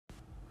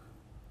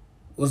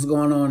What's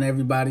going on,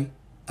 everybody?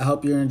 I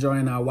hope you're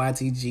enjoying our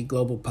YTG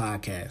Global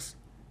podcast.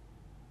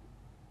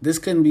 This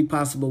couldn't be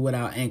possible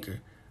without Anchor,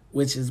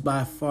 which is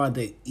by far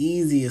the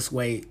easiest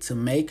way to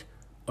make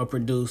or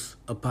produce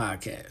a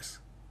podcast.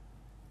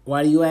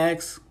 Why do you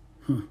ask?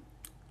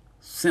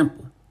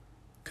 Simple.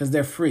 Because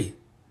they're free.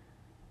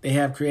 They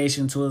have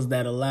creation tools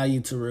that allow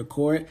you to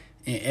record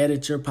and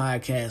edit your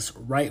podcast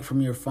right from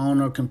your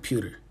phone or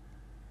computer.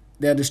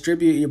 They'll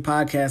distribute your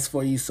podcast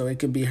for you so it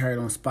can be heard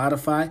on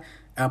Spotify,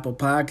 Apple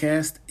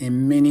Podcast,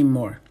 and many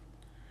more.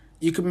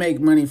 You can make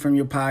money from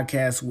your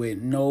podcast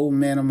with no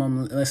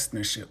minimum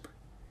listenership.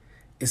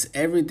 It's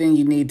everything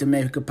you need to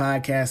make a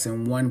podcast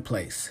in one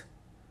place.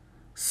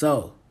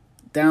 So,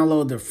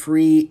 download the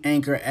free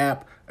Anchor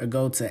app or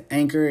go to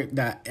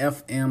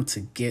anchor.fm to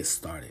get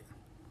started.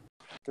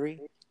 3.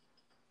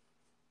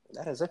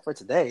 That is it for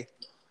today.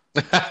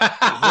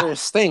 Here's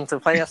Sting to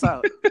play us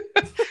out.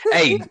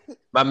 Hey,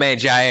 my man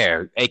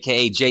Jair,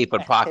 aka Jay for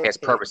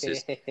podcast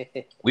purposes.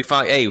 We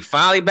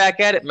finally back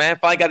at it, man.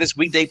 Finally got this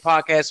weekday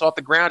podcast off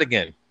the ground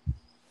again.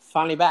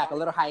 Finally back. A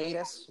little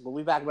hiatus, but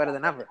we back better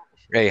than ever.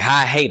 Hey,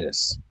 hi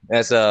haters.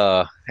 As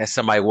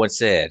somebody once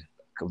said,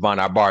 combine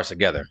our bars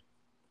together.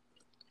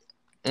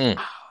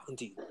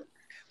 Indeed.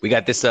 We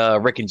got this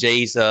Rick and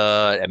Jay's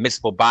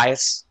Admissible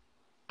Bias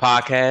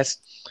podcast.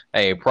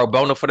 Hey, pro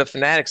bono for the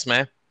fanatics,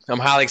 man. I'm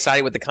highly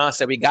excited with the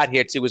concept we got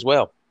here too as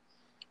well.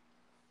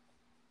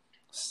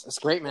 It's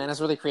great, man.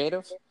 It's really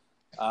creative.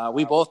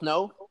 We both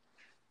know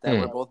that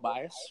we're both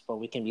biased, but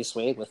we can be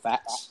swayed with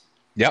facts.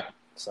 Yep.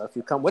 So if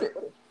you come with it.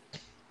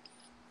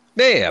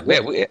 Yeah,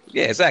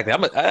 exactly.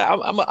 I'm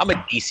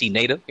a DC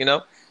native, you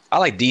know. I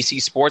like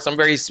DC sports. I'm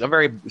very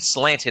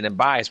slanted and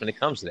biased when it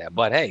comes to that.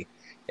 But hey,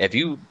 if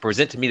you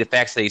present to me the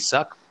facts that they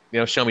suck, you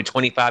know, show me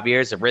 25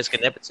 years of risk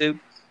and ineptitude,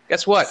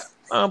 guess what?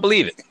 I don't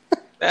believe it.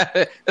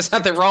 There's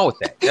nothing wrong with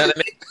that. You know what I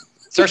mean?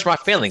 Search my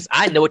feelings.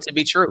 I know it to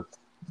be true.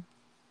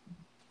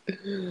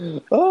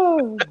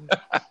 Oh,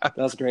 that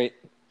was great.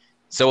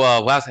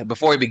 So,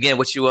 before we begin,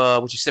 what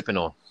you sipping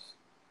on?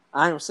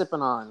 I'm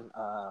sipping on,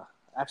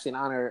 actually in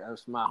honor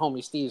of my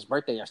homie Steve's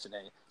birthday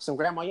yesterday, some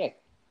Grand Marnier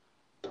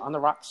on the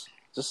rocks,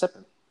 just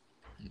sipping.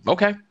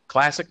 Okay,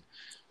 classic.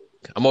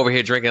 I'm over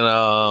here drinking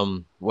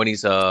one of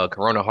these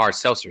Corona hard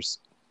seltzers.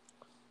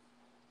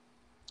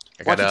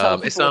 Why don't you tell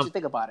people what you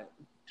think about it?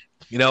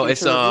 You know,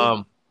 it's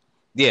one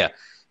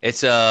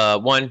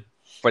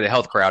for the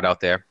health crowd out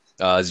there.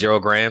 0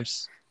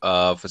 grams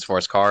as far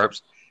as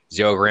carbs,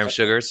 0 gram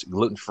sugars,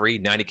 gluten free,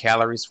 90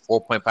 calories,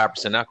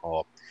 4.5%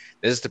 alcohol.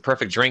 This is the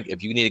perfect drink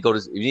if you need to go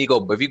if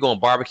you're going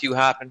barbecue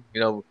hopping,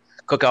 you know,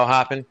 cookout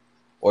hopping,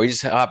 or you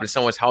just hopping to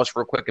someone's house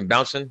real quick and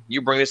bouncing.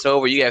 You bring this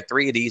over, you have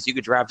 3 of these, you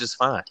could drive just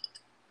fine.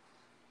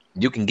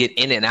 You can get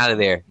in and out of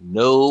there,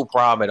 no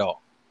problem at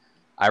all.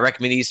 I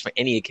recommend these for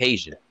any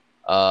occasion.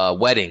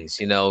 Weddings,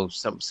 you know,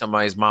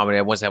 somebody's mom and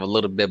dad wants to have a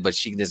little bit, but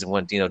she doesn't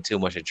want, you know, too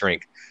much to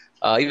drink.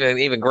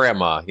 Even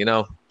grandma, you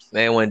know,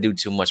 they don't want to do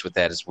too much with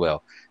that as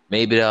well.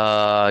 Maybe you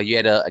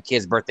had a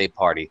kid's birthday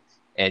party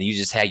and you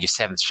just had your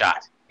 7th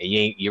shot and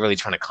you're really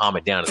trying to calm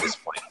it down at this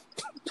point.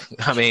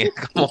 I mean,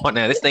 come on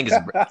now, this thing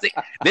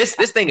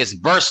is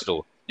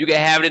versatile. You can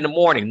have it in the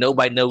morning,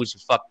 nobody knows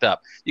you fucked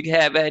up. You can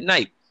have it at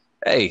night.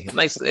 Hey,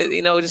 nice,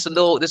 you know, just a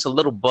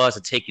little buzz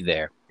to take you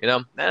there. You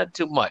know, not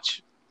too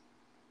much.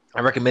 I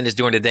recommend this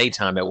during the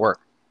daytime at work,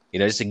 you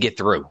know, just to get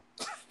through.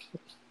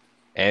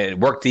 And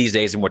work these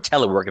days is more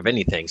telework, if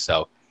anything.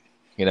 So,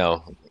 you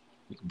know,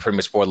 you can pretty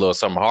much pour a little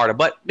something harder,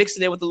 but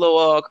mixing it with a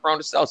little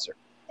Corona seltzer.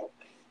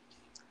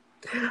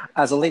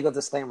 As a legal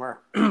disclaimer,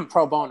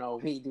 pro bono,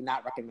 we do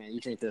not recommend you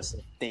drink this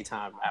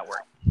daytime at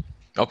work.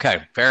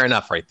 Okay, fair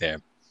enough right there.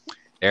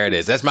 There it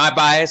is. That's my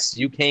bias.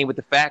 You came with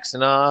the facts,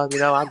 and you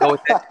know, I'll go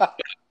with that.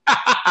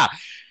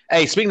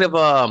 Hey, speaking of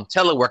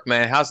telework,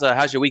 man,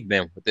 how's your week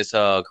been with this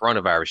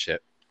coronavirus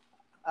shit?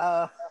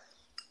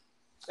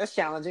 It's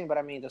challenging, but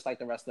I mean, just like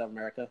the rest of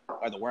America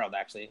or the world,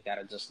 actually,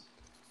 gotta just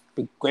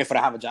be grateful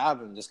to have a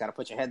job and just gotta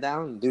put your head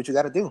down and do what you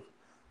gotta do.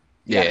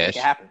 You gotta make it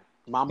happen.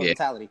 Mamba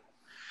mentality.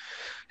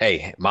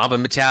 Hey, Mamba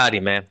mentality,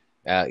 man.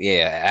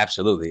 Yeah,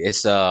 absolutely.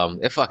 It's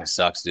it fucking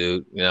sucks,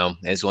 dude. You know,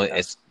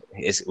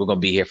 we're gonna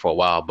be here for a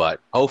while,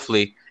 but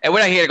hopefully, and we're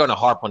not here going to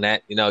harp on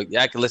that. You know,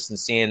 I can listen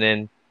to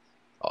CNN.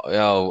 You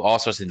know, all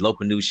sorts of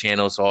local news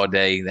channels all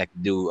day that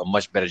can do a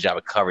much better job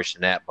of coverage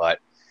than that. But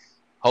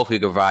hopefully,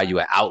 we can provide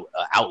you an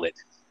outlet,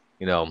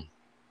 you know,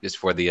 just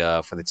for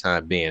the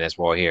time being. That's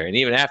why we're here. And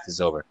even after it's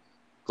over,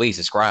 please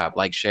subscribe,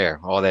 like, share,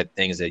 all that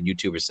things that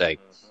YouTubers say.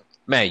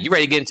 Man, you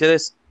ready to get into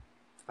this?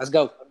 Let's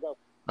go. All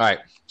right.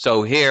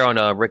 So here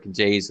on Rick and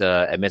Jay's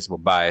Admissible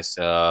Bias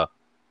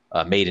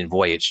maiden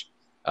voyage,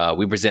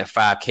 we present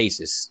 5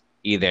 cases,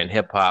 either in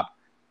hip hop,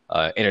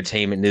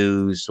 entertainment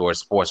news, or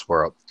sports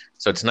world.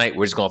 So tonight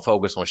we're just going to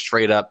focus on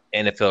straight up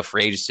NFL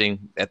free agency.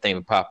 That thing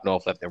been popping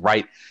off left and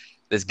right.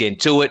 Let's get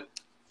into it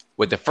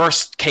with the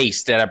first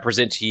case that I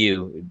present to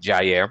you,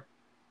 Jair.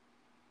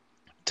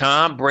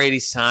 Tom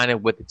Brady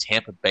signing with the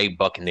Tampa Bay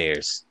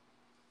Buccaneers.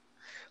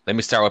 Let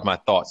me start with my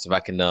thoughts. If I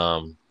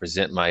can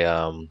present my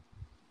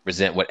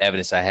present what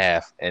evidence I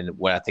have and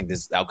what I think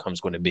this outcome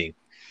is going to be.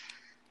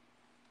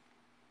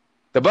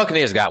 The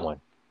Buccaneers got one.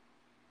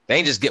 They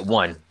ain't just get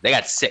one. They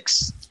got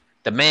 6.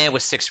 The man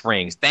with 6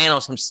 rings,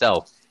 Thanos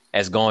himself,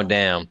 has gone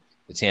down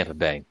to Tampa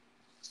Bay.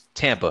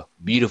 Tampa,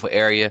 beautiful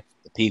area.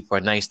 The people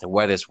are nice. The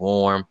weather's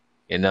warm.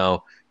 You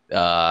know,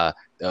 the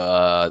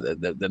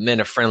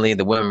men are friendly.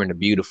 The women are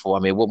beautiful. I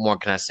mean, what more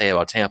can I say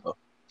about Tampa?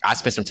 I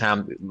spent some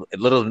time,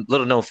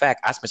 little known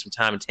fact, I spent some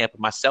time in Tampa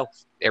myself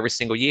every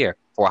single year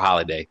for a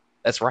holiday.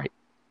 That's right.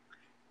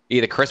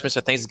 Either Christmas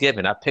or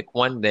Thanksgiving. I pick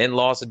one. The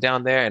in-laws are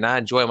down there, and I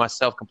enjoy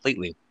myself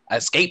completely. I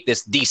escaped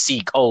this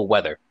D.C. cold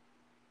weather.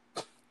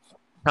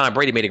 Tom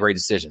Brady made a great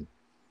decision.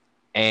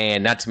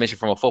 And not to mention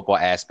from a football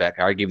aspect,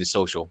 I already gave you the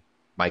social.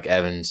 Mike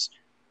Evans,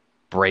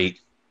 Brait,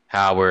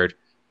 Howard,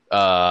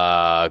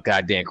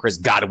 goddamn Chris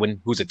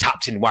Godwin, who's a top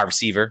 10 wide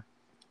receiver,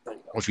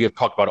 which we have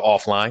talked about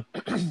offline.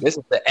 This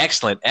is the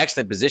excellent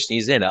position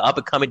he's in. An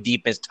up-and-coming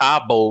defense,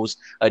 Todd Bowles,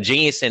 a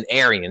genius in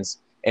Arians,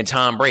 and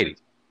Tom Brady.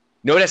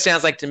 You know what that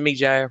sounds like to me,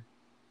 Jair? You know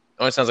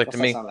what it sounds like to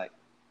me?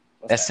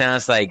 That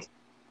sounds like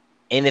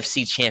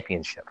NFC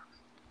Championship.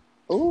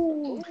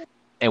 Ooh.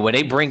 And when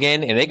they bring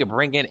in, and they could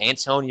bring in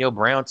Antonio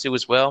Brown too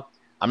as well.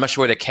 I'm not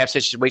sure what the cap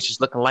situation is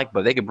looking like,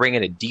 but they could bring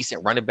in a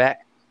decent running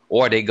back,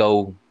 or they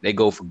go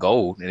for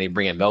gold and they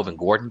bring in Melvin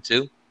Gordon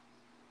too.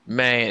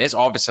 Man, this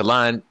offensive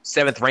line,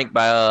 7th ranked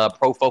by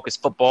Pro Focus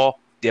Football.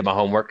 Did my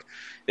homework.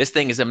 This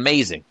thing is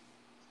amazing.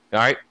 All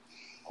right.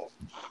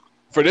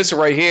 For this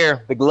right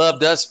here, the glove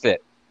does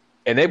fit.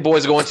 And they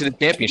boys are going to the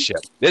championship.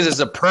 This is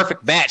a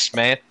perfect match,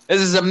 man.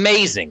 This is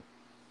amazing.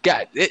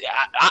 God,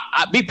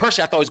 me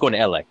personally, I thought he was going to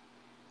L.A.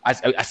 I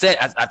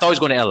thought he was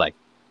going to L.A.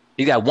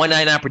 He got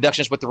 199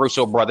 Productions with the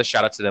Russo brothers.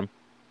 Shout out to them.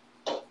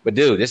 But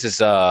dude, this is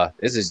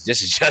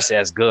just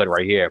as good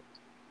right here.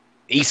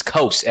 East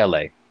Coast,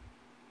 L.A.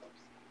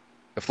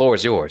 The floor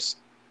is yours.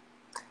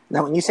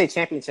 Now, when you say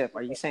championship,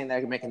 are you saying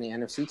they're making the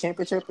NFC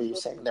Championship, or are you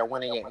saying they're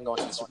winning it and going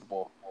to the Super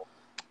Bowl?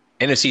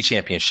 NFC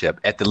Championship,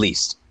 at the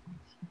least.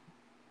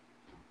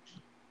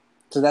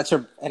 So that's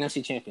your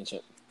NFC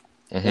Championship.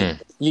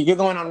 Mm-hmm. You're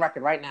going on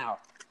record right now.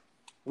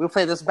 We'll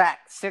play this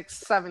back 6,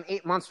 7,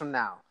 8 months from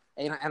now.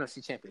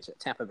 NFC Championship,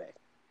 Tampa Bay.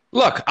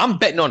 Look, I'm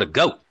betting on the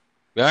GOAT.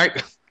 All right?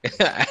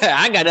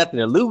 I ain't got nothing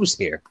to lose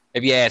here,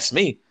 if you ask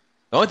me.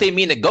 The only thing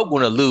me and the GOAT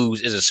going to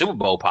lose is a Super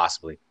Bowl,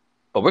 possibly.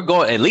 But we're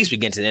going, at least we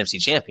get to the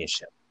NFC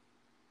Championship.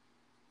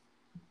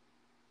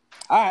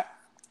 All right.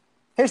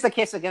 Here's the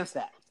case against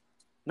that.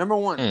 Number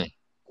one,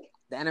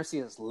 the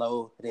NFC is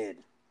loaded.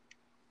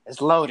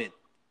 It's loaded.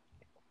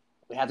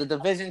 We have the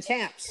division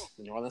champs,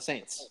 the New Orleans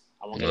Saints.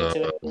 I won't get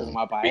into it because of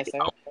my bias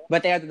there.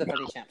 But they are the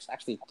defending champs,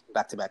 actually,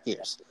 back-to-back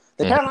years.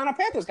 The Carolina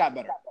Panthers got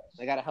better.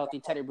 They got a healthy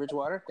Teddy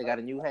Bridgewater. They got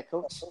a new head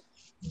coach.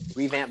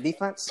 Revamped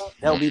defense.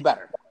 They'll be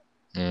better.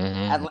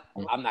 I'm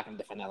not going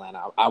to defend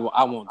Atlanta. I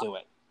won't do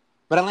it.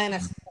 But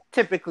Atlanta's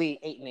typically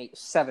 8-8,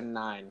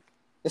 7-9.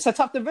 It's a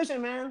tough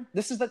division, man.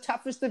 This is the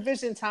toughest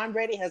division Tom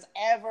Brady has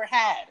ever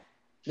had.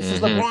 This is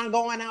LeBron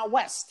going out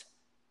west.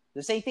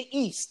 This ain't the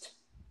East.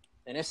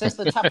 And it's just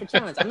the type of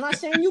challenge. I'm not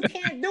saying you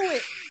can't do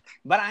it,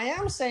 but I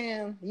am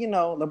saying,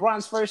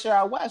 LeBron's first year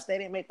out west, they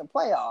didn't make the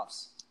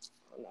playoffs.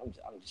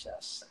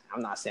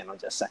 I'm not saying I'm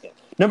just second.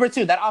 Number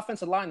 2, that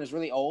offensive line is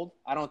really old.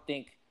 I don't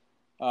think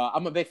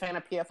I'm a big fan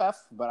of PFF,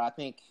 but I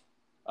think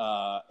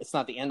it's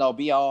not the end-all,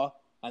 be-all.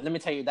 Let me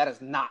tell you, that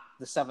is not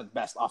the 7th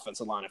best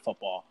offensive line in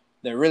football.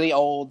 They're really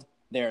old.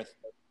 They're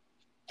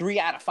 3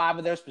 out of 5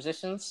 of their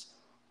positions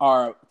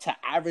are to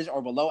average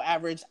or below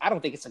average. I don't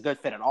think it's a good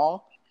fit at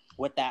all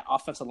with that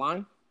offensive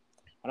line.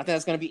 And I think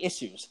that's going to be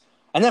issues.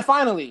 And then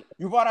finally,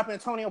 you brought up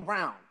Antonio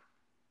Brown.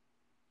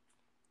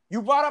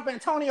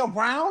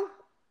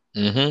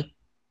 Mm-hmm.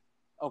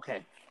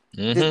 Okay.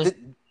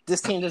 Mm-hmm.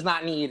 This team does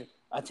not need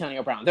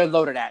Antonio Brown. They're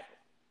loaded at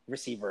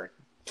receiver.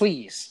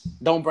 Please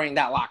don't bring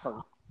that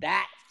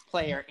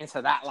player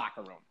into that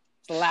locker room.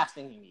 It's the last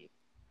thing you need.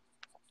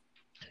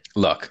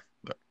 Look,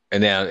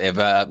 and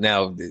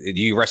now, do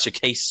you rest your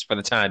case for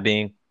the time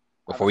being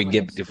before we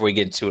get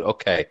into it?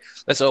 Okay,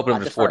 let's open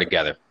up the floor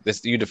together.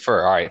 You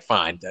defer. All right,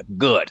 fine,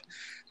 good.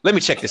 Let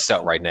me check this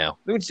out right now.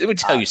 Let me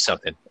tell you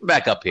something.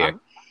 Back up here.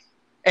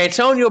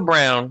 Antonio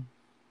Brown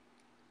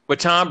with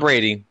Tom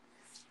Brady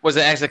was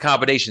an excellent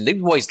combination. They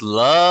boys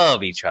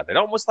love each other.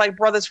 They're almost like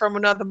brothers from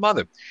another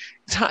mother.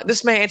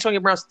 This man, Antonio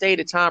Brown, stayed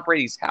at Tom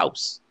Brady's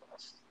house.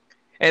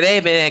 And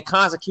they've been in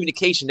constant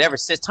communication ever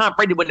since. Tom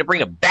Brady wouldn't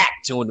bring him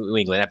back to New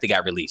England after he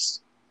got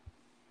released.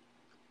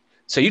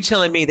 So you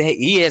telling me that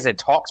he hasn't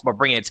talks about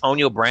bringing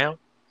Antonio Brown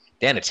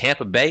down to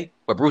Tampa Bay,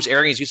 where Bruce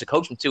Arians used to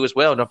coach him to as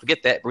well? Don't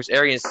forget that. Bruce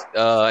Arians,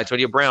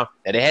 Antonio Brown,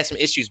 and they had some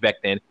issues back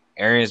then.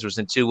 Arians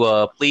wasn't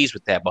too pleased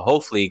with that. But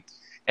hopefully,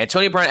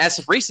 Antonio Brown, as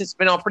of recent, has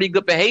been on pretty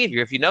good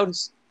behavior, if you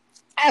notice.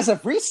 As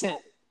of recent?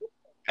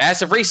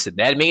 As of recent.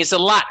 That means a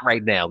lot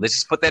right now. Let's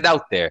just put that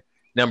out there.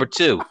 Number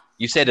 2,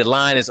 you said the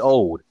line is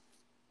old.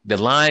 The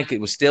line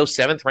was still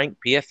 7th ranked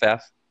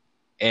PFF.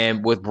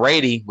 And with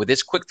Brady, with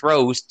his quick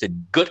throws to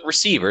good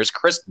receivers,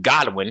 Chris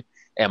Godwin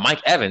and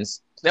Mike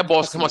Evans, that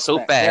ball's coming so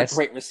fast.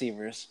 They're great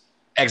receivers.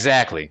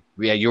 Exactly.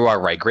 Yeah, you are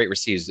right. Great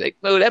receivers.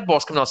 That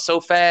ball's coming out so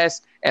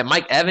fast. And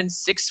Mike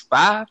Evans,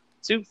 6'5",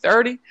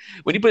 230.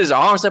 When he put his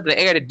arms up in the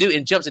air to do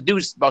and jumps, the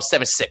dude's about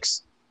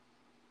 7'6".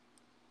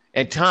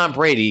 And Tom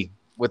Brady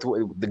with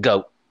the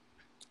GOAT,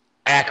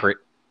 accurate,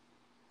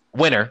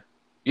 winner.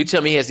 You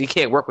tell me he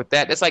can't work with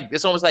that?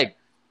 It's almost like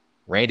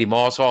Randy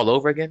Moss all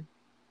over again.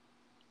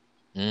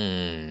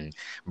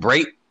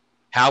 Brait,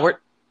 Howard.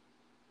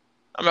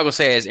 I'm not gonna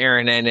say as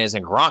Aaron Hernandez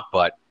and Gronk,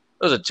 but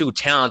those are two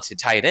talented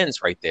tight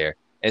ends right there.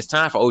 And it's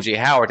time for OJ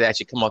Howard to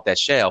actually come off that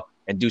shell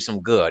and do some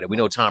good. And we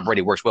know Tom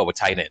Brady works well with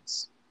tight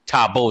ends.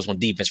 Todd Bowles on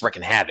defense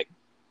wrecking havoc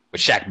with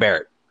Shaq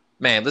Barrett.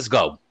 Man, let's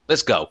go.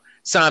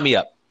 Sign me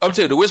up. I'm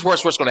telling you, what's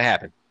going to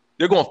happen?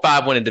 They're going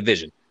 5-1 in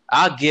division.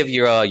 I'll give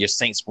your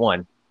Saints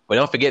one, but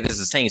don't forget this is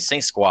the same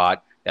Saints squad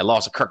that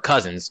lost to Kirk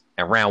Cousins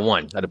in round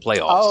 1 of the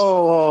playoffs.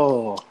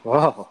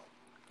 Oh,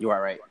 you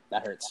are right.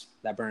 That hurts.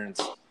 That burns.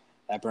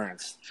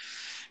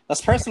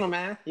 That's personal,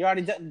 man. You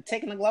already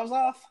taking the gloves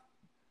off?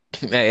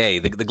 Hey,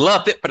 the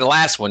glove fit for the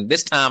last one.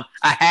 This time,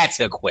 I had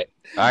to quit.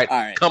 All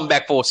right. Come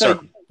back full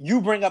circle. You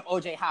bring up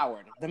OJ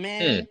Howard. The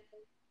man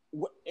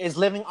is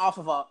living off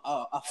of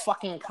a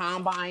fucking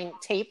combine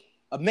tape,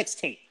 a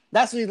mixtape.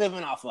 That's what he's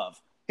living off of.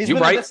 He's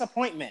been a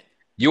disappointment.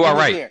 You are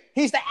right. Year.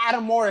 He's the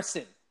Adam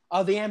Morrison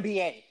of the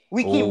NBA.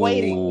 We keep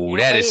waiting. Ooh,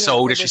 that is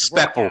so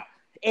disrespectful.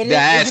 You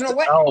know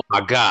what? Oh,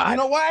 my God. You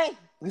know why?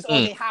 Because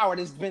OJ Howard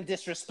has been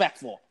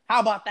disrespectful. How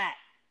about that?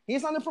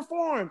 He's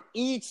underperformed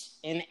each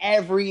and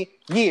every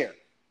year.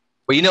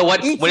 But you know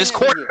what? When his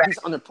quarterback, he's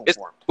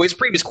underperformed. His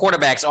previous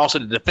quarterback's also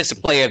the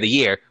defensive player of the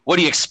year. What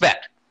do you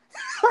expect?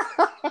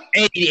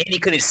 and he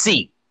couldn't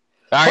see.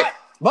 All right.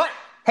 But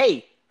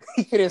hey,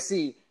 he couldn't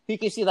see. He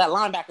could see that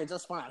linebacker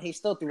just fine. He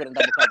still threw it in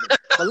double coverage.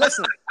 But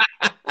listen,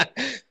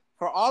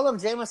 for all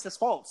of Jameis's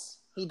faults,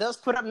 he does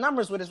put up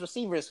numbers with his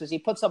receivers because he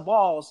puts up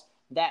balls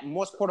that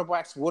most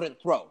quarterbacks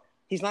wouldn't throw.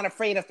 He's not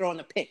afraid of throwing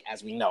the pick,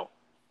 as we know.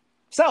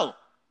 So,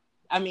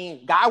 I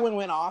mean, Godwin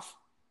went off.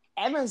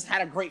 Evans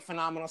had a great,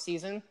 phenomenal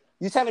season.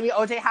 You telling me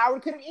OJ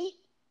Howard couldn't eat?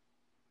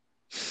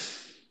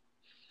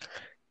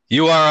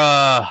 You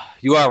are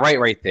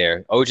right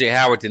there. OJ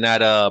Howard did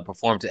not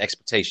perform to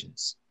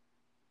expectations.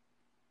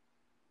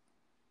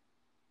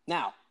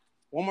 Now,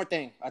 one more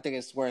thing I think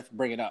it's worth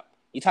bringing up.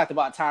 You talked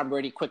about Tom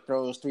Brady, quick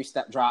throws,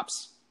 3-step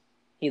drops.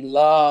 He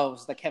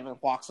loves the Kevin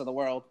Walks of the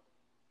world.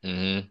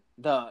 Mm-hmm.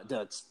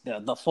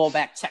 The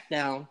fullback check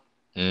down.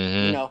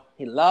 Mm-hmm. You know,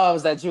 he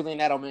loves that Julian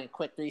Edelman,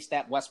 quick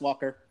 3-step, Wes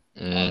Walker.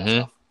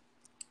 Mm-hmm.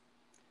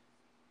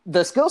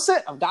 The skill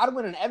set of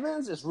Godwin and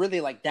Evans is really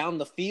like down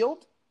the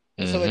field.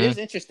 Mm-hmm. So it is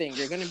interesting.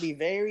 You're going to be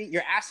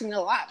you're asking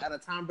a lot out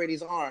of Tom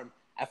Brady's arm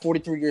at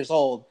 43 years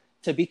old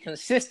to be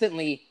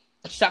consistently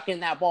chucking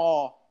that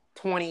ball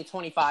 20,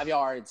 25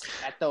 yards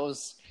at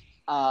those,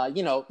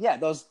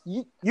 those,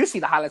 you see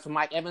the highlights with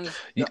Mike Evans.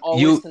 They're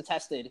always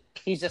contested.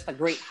 He's just a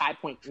great high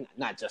point,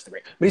 not just a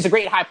great, but he's a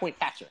great high point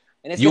catcher.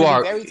 And it's going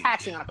to be very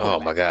taxing on a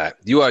quarterback. Oh my God.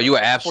 You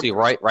are absolutely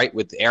right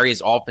with the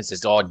Arians' offense.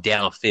 It's all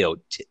downfield.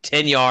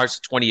 10 yards,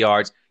 20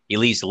 yards. He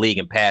leads the league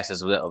in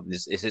passes.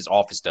 His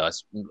offense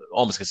does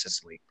almost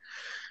consistently.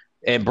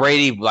 And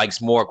Brady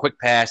likes more quick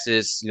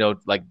passes,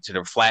 like to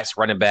the flats,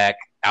 running back,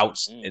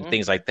 outs, and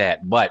things like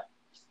that. But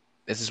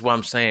this is what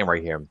I'm saying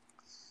right here.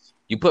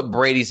 You put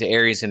Brady's and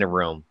Arians in the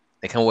room.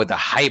 They come with a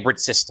hybrid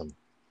system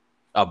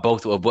of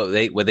both of what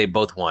they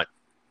both want.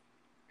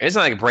 And it's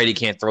not like Brady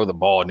can't throw the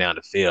ball down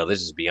the field.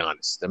 Let's just be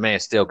honest. The man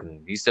still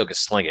can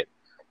sling it.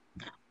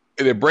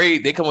 If Brady,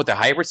 they come with a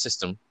hybrid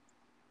system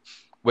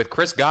with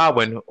Chris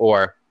Godwin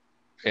or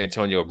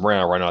Antonio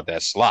Brown run out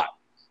that slot.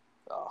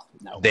 Oh,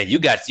 no. Then you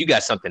got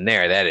something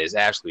there that is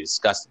absolutely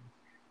disgusting.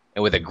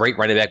 And with a great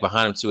running back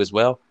behind him too as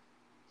well.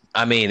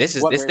 I mean,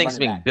 this thing's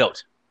being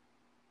built.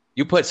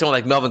 You put someone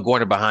like Melvin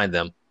Gordon behind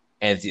them,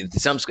 and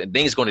some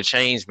things going to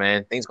change,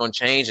 man. Things going to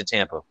change in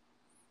Tampa.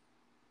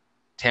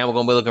 Tampa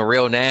going to be looking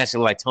real nasty,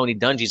 like Tony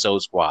Dungy's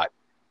old squad.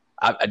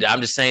 I'm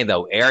just saying,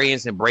 though,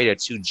 Arians and Brady are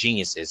two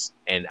geniuses,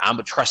 and I'm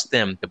going to trust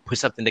them to put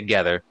something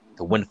together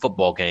to win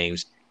football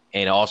games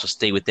and also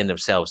stay within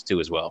themselves, too,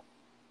 as well.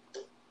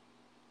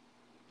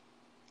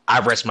 I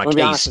rest my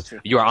case.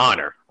 Your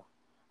honor.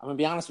 I'm going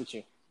to be honest with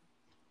you.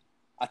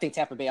 I think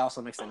Tampa Bay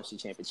also makes the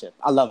NFC Championship.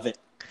 I love it.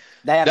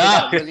 They have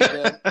a really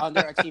good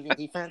underachieving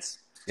defense.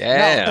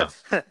 Yeah.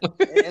 No,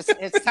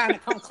 it's time to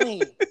come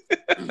clean.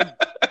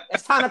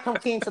 It's time to come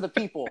clean to the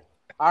people.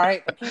 All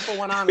right? The people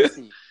want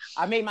honesty.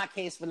 I made my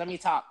case, but let me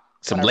talk.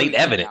 Some late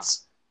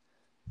evidence.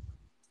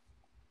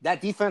 That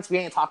defense we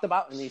ain't talked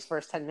about in these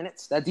first 10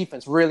 minutes, that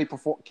defense really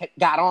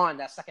got on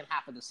that second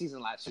half of the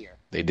season last year.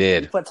 They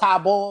did. You put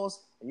Todd Bowles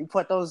and you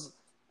put those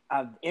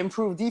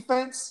improved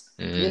defense,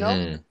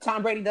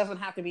 Tom Brady doesn't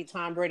have to be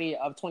Tom Brady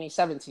of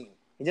 2017.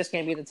 He just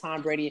can't be the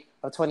Tom Brady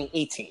of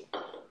 2018.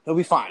 He'll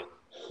be fine.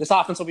 This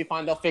offense will be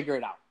fine. They'll figure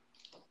it out.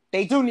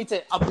 They do need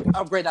to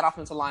upgrade that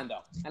offensive line,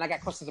 though. And I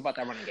got questions about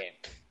that running game.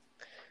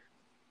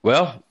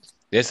 Well,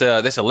 there's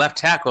a left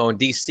tackle in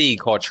D.C.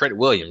 called Trent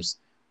Williams.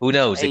 Who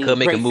knows? They could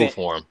make a move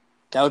for him.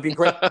 That would be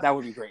great. That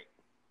would be great.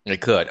 They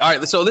could. All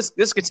right, so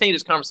let's continue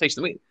this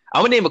conversation.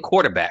 I'm going to name a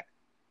quarterback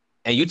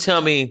and you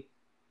tell me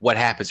what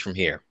happens from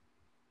here.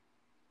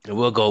 And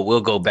we'll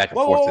go back and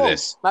forth to Whoa.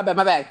 this. My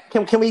bad.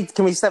 Can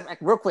we step back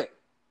real quick?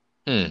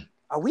 Hmm.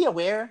 Are we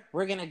aware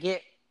we're gonna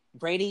get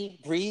Brady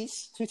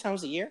Breeze 2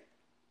 times a year?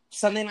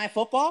 Sunday Night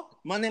Football,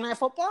 Monday Night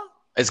Football.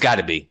 It's got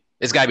to be.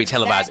 It's got to be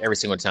televised every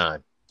single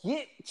time.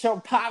 Get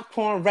your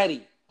popcorn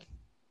ready.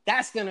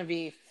 That's gonna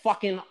be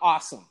fucking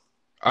awesome.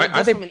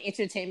 From an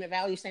entertainment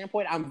value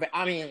standpoint, I'm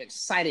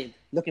excited,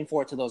 looking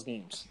forward to those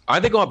games. Are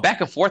they going back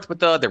and forth with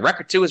the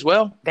record too as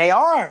well? They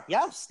are.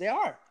 Yes, they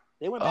are.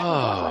 They went back and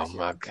forth last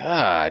year. Oh my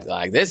god!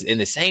 Like this in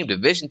the same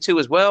division too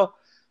as well.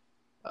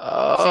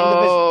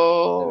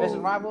 Same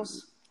division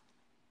rivals.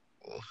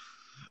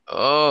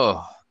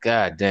 Oh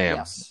god damn!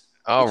 Yes.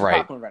 All right,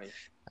 popcorn ready.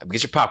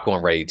 Get your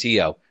popcorn ready, To.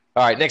 All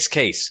right, next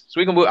case. So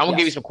we can move. I'm gonna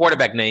give you some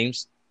quarterback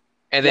names,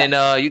 and then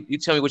you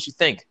tell me what you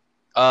think,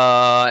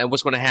 and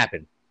what's going to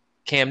happen.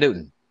 Cam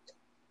Newton.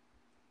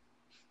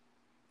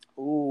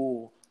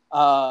 Ooh.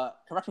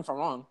 Correct me if I'm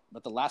wrong,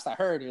 but the last I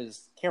heard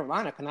is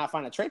Carolina cannot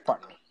find a trade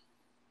partner.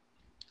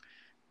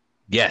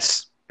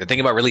 Yes, they're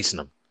thinking about releasing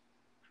him.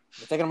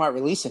 They're thinking about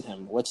releasing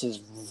him, which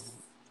is,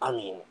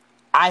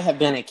 I have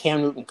been a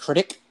Cam Newton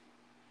critic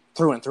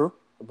through and through,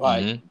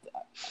 but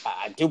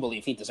I do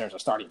believe he deserves a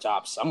starting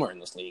job somewhere in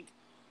this league.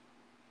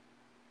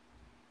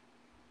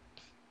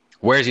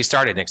 Where is he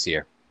started next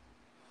year?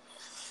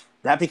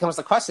 That becomes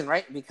the question,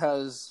 right?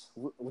 Because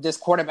with this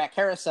quarterback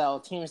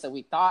carousel, teams that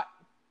we thought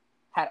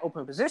had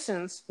open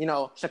positions,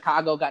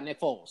 Chicago got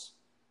Nick Foles.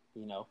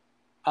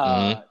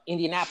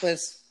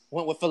 Indianapolis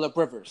went with Phillip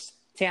Rivers.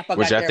 Tampa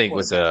which got I think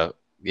was a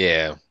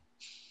So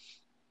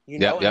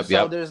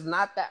there's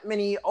not that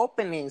many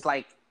openings.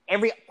 Like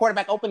every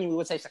quarterback opening, we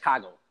would say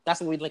Chicago. That's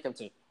what we'd link them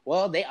to.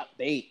 Well, they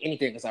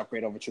anything is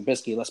upgrade over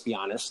Trubisky. Let's be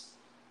honest.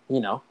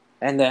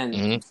 And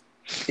then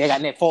they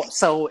got Nick Foles.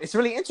 So it's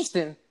really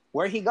interesting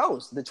where he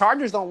goes. The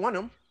Chargers don't want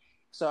him,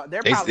 so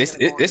they're probably.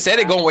 They said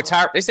they're going with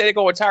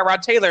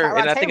Tyrod Taylor,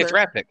 and I think a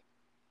draft pick.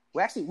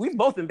 Well, actually, we've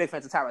both been big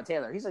fans of Tyrod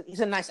Taylor.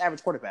 He's a nice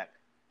average quarterback.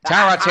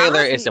 Tyrod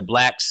Taylor is a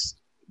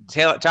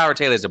Tyrod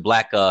Taylor is a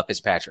black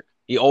Fitzpatrick.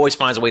 He always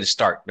finds a way to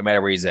start, no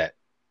matter where he's at.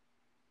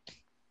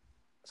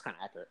 That's kind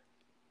of accurate.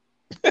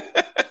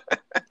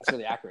 That's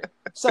really accurate.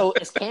 So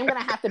is Cam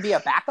gonna have to be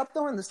a backup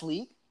though in this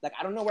league? Like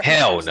I don't know where.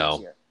 Hell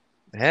no.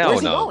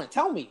 Where's he going?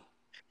 Tell me.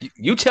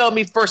 You tell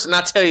me first, and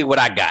I'll tell you what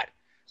I got.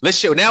 Let's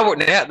show.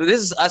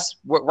 This is us.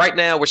 Right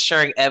now, we're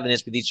sharing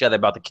evidence with each other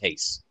about the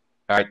case.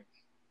 All right,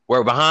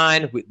 we're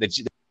behind.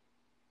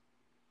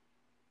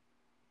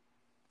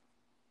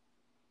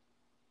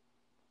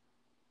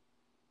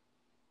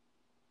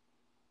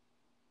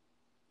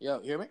 Yo,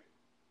 you hear me?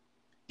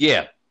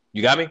 Yeah,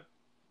 you got me.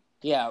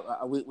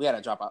 Yeah, we had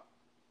a drop out.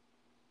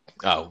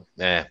 Oh,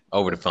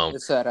 over the phone.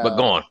 But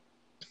go on.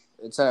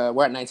 It's we're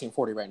at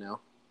 1940 right now.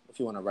 If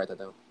you want to write that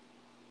down.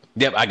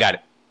 Yep, I got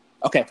it.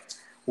 Okay,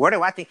 where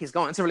do I think he's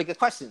going? It's a really good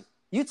question.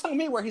 You tell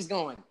me where he's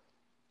going.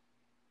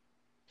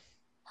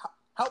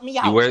 Help me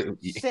out.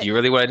 You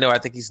really want to know where I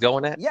think he's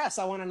going at? Yes,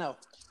 I want to know.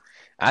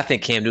 I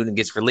think Cam Newton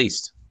gets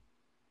released.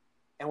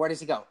 And where does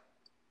he go?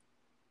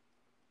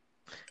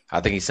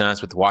 I think he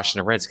signs with the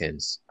Washington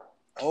Redskins.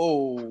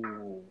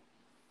 Oh,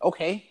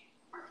 okay.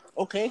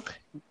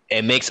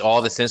 It makes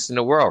all the sense in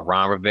the world.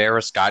 Ron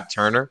Rivera, Scott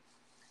Turner,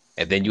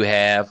 and then you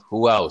have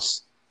who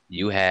else?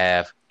 You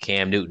have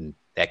Cam Newton.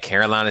 That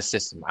Carolina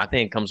system, I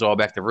think, comes all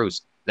back to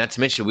roost. Not to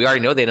mention, we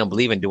already know they don't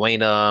believe in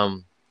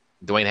Dwayne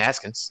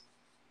Haskins.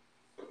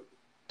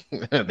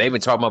 They've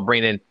been talking about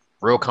bringing in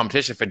real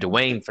competition for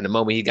Dwayne from the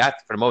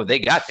moment they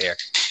got there.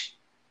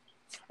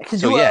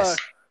 Yes.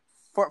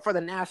 For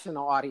the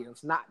national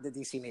audience, not the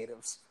DC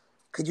natives,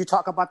 could you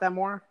talk about that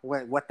more?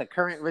 What the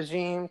current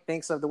regime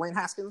thinks of Dwayne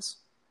Haskins?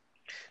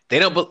 They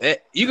don't.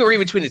 You can read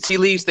between the tea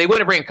leaves. They want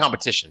to bring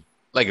competition,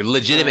 like a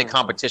legitimate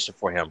competition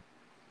for him.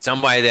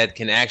 Somebody that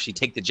can actually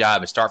take the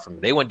job and start from.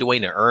 They want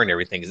Dwayne to earn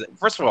everything.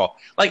 First of all,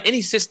 like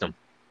any system,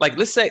 like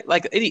let's say,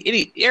 like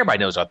any everybody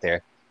knows out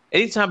there.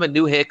 Anytime a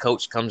new head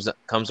coach comes on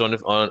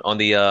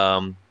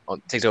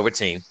takes over a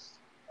team,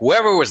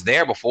 whoever was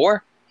there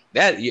before,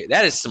 that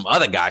is some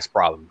other guy's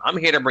problem. I'm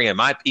here to bring in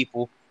my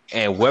people,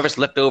 and whoever's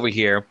left over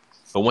here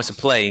but wants to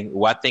play,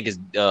 who I think is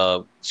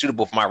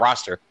suitable for my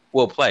roster,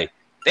 will play.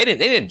 They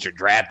didn't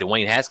draft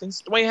Dwayne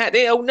Haskins.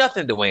 They owe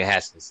nothing to Dwayne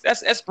Haskins.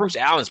 That's Bruce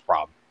Allen's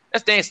problem.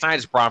 That's Dan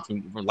Snyder's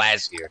problem from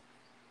last year.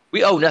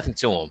 We owe nothing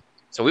to him.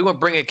 So we want to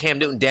bring in Cam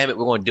Newton. Damn it,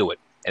 we're going to do it.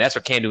 And that's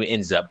where Cam Newton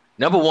ends up.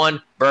 Number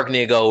one, Burgundy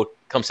and Gold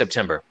come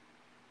September.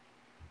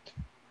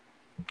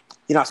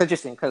 It's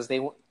interesting because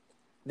the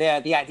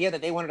idea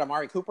that they wanted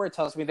Amari Cooper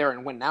tells me they're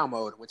in win now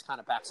mode, which kind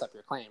of backs up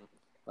your claim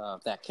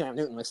that Cam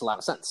Newton makes a lot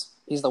of sense.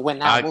 He's the win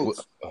now move.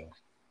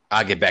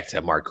 I'll get back to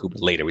Amari Cooper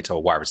later. We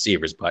talk wide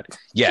receivers, but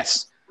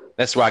yes,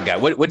 that's what I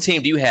got. What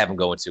team do you have him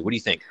going to? What do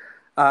you think?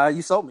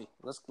 You sold me.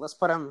 Let's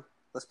put him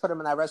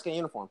in that Redskin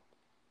uniform.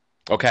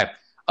 Okay.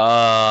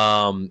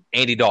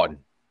 Andy Dalton.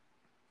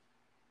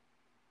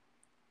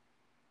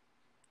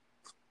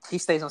 He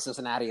stays on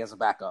Cincinnati as a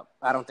backup.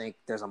 I don't think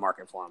there's a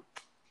market for him.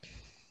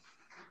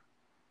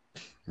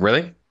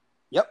 Really?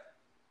 Yep.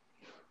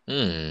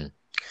 Hmm.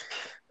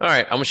 All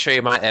right, I'm gonna show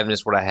you my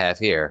evidence. What I have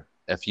here.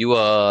 If you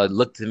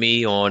look to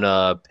me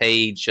on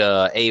page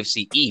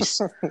AFC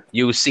East,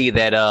 you will see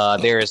that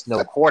there is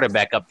no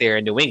quarterback up there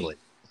in New England.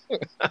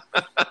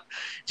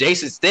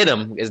 Jason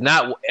Stidham is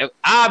not.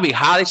 I'll be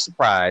highly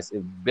surprised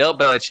if Bill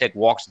Belichick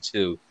walks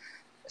into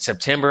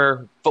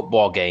September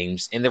football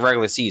games in the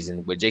regular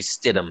season with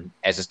Jason Stidham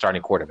as a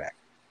starting quarterback.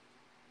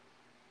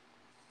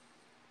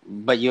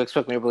 But you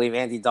expect me to believe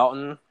Andy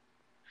Dalton?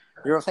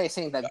 You're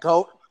replacing the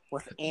GOAT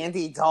with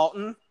Andy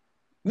Dalton?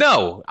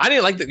 No, I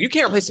didn't like that. You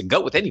can't replace a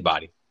GOAT with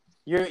anybody.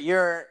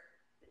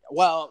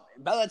 Well,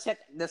 Belichick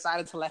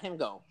decided to let him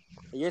go.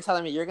 You're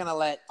telling me you're going to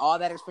let all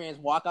that experience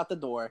walk out the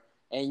door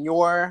and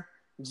your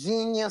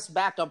genius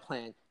backup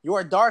plan,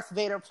 your Darth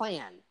Vader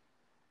plan,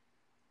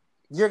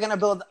 you're going to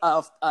build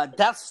a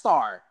Death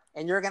Star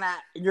and you're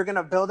going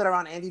to build it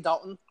around Andy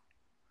Dalton?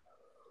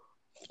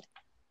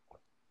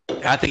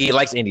 I think he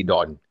likes Andy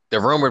Dalton.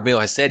 The rumor mill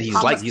has said he's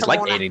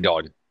like Andy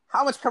Dalton.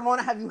 How much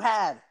Corona have you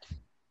had?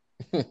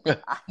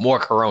 More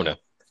Corona.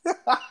 Look,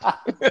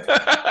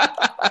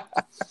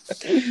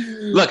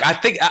 I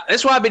think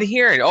that's what I've been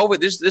hearing.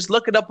 Just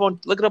look it up on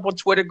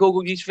Twitter,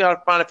 Google. You should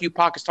find a few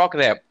pockets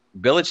talking that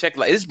Belichick.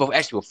 Like this is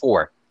actually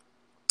before,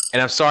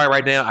 and I'm sorry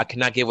right now I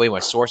cannot give away my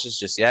sources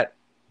just yet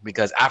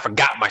because I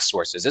forgot my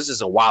sources. This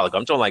is a while ago.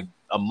 I'm talking like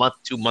a month,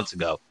 2 months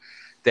ago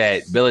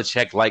that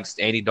Belichick likes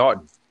Andy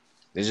Dalton.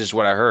 This is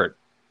what I heard,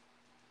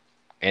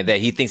 and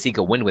that he thinks he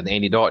could win with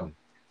Andy Dalton.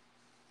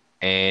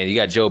 And you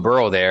got Joe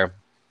Burrow there.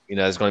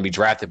 Is going to be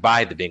drafted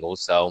by the Bengals.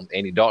 So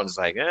Andy Dalton's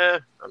like,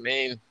 I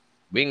mean,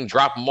 we can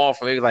drop him off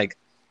for maybe like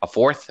a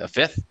fourth, a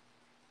fifth,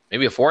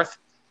 maybe a fourth.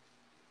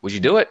 Would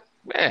you do it?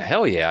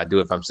 Hell yeah, I'd do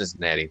it if I'm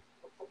Cincinnati.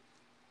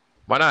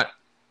 Why not?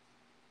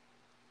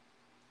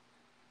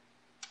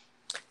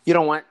 You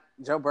don't want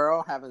Joe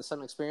Burrow having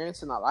some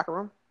experience in that locker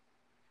room?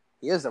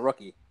 He is a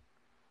rookie.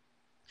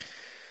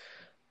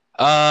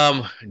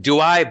 Do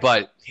I?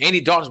 But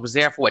Andy Dalton was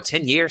there for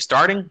 10 years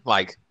starting?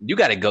 Like, you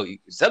got to go.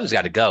 Something's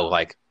got to go.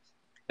 Like,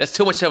 that's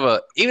too much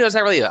of even though it's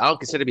not really, I don't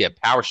consider it to be a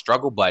power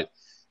struggle, but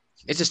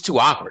it's just too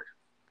awkward.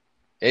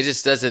 It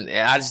just doesn't,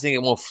 I just think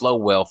it won't flow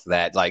well for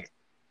that. Like,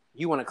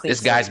 you want to clean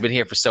this guy's been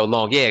here for so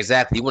long. Yeah,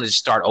 exactly. You want to just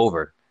start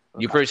over.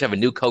 Okay. You pretty much have a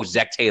new coach,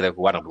 Zach Taylor,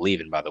 who I don't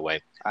believe in, by the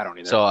way. I don't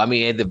either. So, I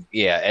mean, at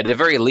the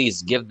very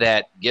least, give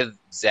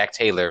Zach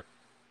Taylor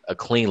a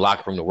clean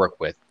locker room to work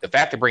with. The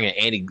fact of bringing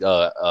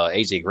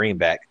AJ Green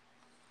back,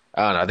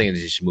 I don't know. I think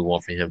they should move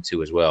on from him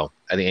too as well.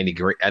 I think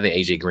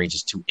AJ Green's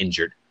just too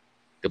injured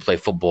to play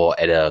football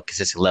at a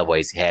consistent level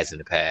as he has in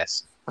the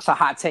past. That's a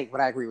hot take, but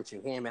I agree with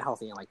you. He ain't been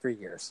healthy in like 3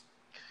 years.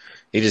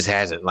 He just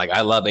hasn't. Like, I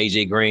love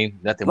AJ Green.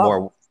 Nothing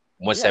more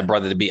wants that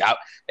brother to be out.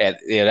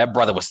 That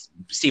brother was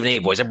Stephen A.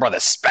 Boys. That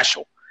brother's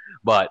special.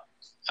 But,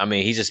 I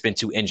mean, he's just been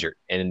too injured.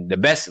 And the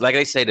best, like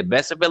they say, the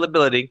best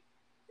availability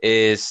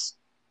is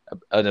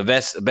the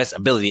best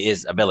ability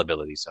is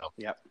availability. So,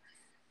 yep.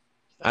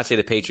 I'd say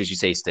the Patriots, you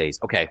say he stays.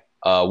 Okay.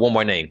 One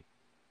more name.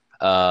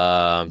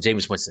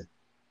 Jameis Winston.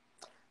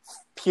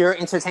 Purely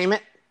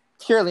entertainment.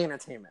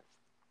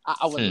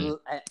 I would.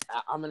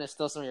 I'm gonna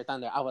steal some of your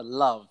thunder. I would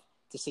love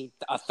to see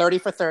a 30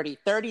 for 30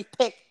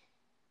 pick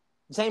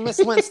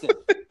Jameis Winston,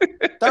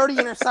 30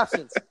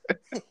 interceptions.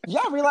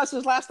 Y'all realize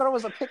his last throw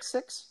was a pick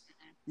six?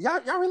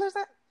 Y'all realize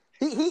that?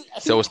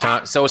 So was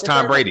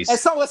Tom Brady's. And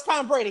so was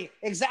Tom Brady.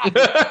 Exactly.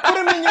 Put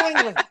him in New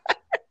England.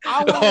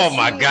 Oh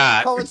my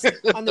God! Coach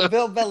under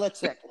Bill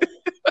Belichick.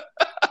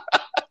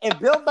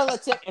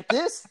 If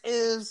this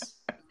is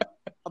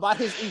about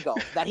his ego,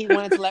 that he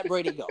wanted to let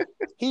Brady go.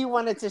 He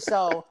wanted to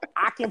show,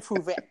 I can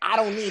prove it. I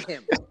don't need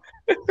him.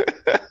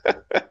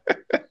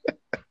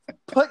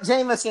 Put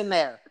Jameis in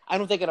there. I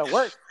don't think it'll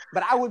work,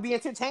 but I would be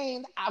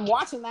entertained. I'm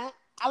watching that.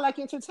 I like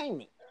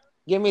entertainment.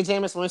 Give me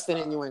Jameis Winston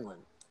in New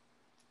England.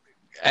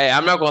 Hey,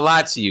 I'm not going to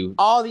lie to you.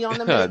 All the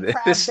unlimited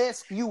crab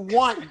bisque you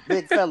want,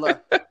 big fella.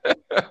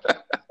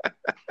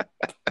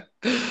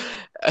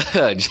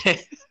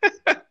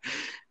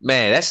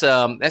 Man, that's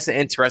an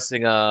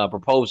interesting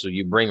proposal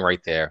you bring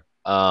right there.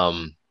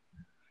 As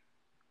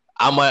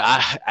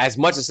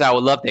much as I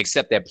would love to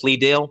accept that plea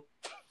deal,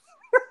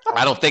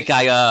 I don't think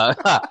I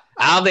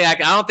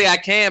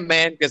can,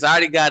 man, because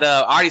I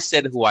already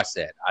said who I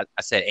said. I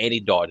said Andy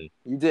Dalton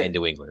in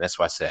New England. That's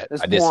what I said.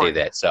 I did say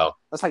that. So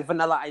that's like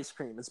vanilla ice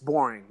cream. It's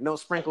boring. No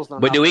sprinkles. No.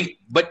 But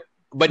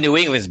New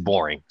England's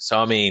boring. So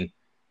I mean,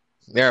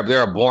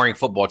 they're a boring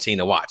football team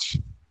to watch.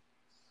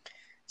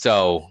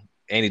 So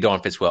Andy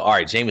Dalton fits well. All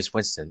right, Jameis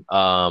Winston,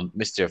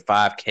 Mr.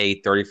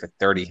 5K 30 for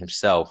 30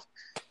 himself.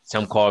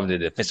 Some call him the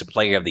defensive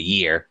player of the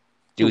year.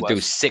 Dude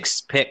threw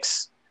 6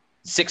 picks.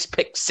 6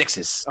 pick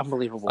sixes.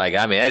 Unbelievable. Like,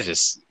 I mean, that's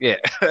just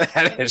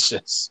that's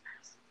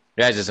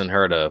just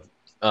unheard of.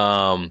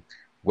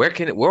 Where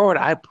would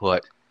I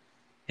put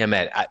him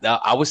at?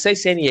 I would say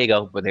San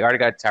Diego, but they already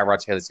got Tyrod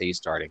Taylor say he's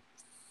starting.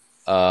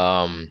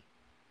 I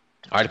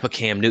already put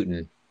Cam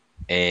Newton,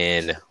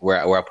 and where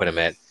I put him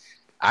at.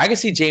 I can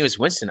see Jameis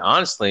Winston,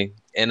 honestly,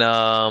 in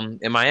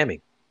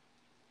Miami.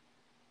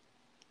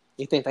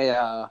 You think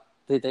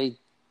they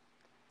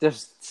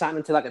just sign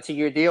him to like a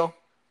 2-year deal?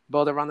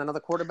 build around another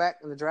quarterback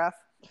in the draft?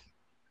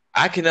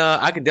 I can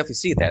definitely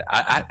see that.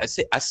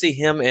 I see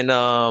him in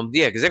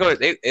because they're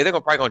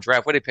gonna probably gonna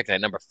draft. What are they picking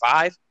at number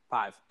 5?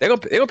 5. They're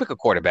gonna pick a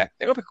quarterback.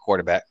 They're gonna pick a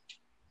quarterback.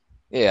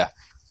 Yeah,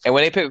 and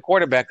when they pick a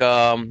quarterback,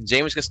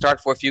 James can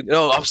start for a few.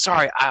 No, I'm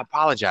sorry, I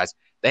apologize.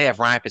 They have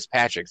Ryan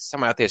Fitzpatrick.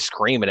 Somebody out there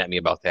screaming at me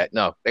about that.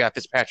 No, they got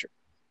Fitzpatrick.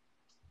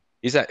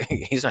 He's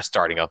not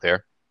starting out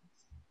there.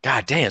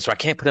 God damn! So I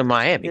can't put him in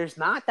Miami. There's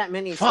not that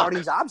many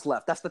starting jobs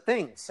left. That's the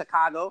thing.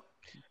 Chicago.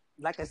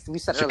 Like we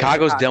said earlier,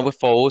 Chicago's done with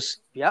Foles.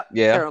 Yep.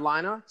 Yeah.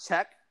 Carolina,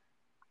 check.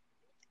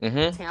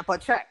 Mm-hmm. Tampa,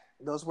 check.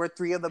 Those were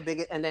 3 of the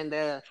biggest. And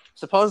then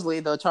supposedly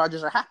the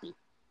Chargers are happy.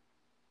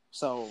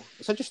 So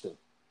it's interesting.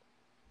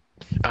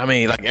 I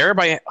mean, like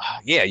everybody,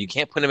 you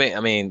can't put him in.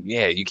 I mean,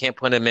 you can't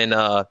put him in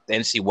the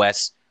NFC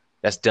West.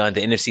 That's done.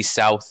 The NFC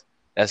South,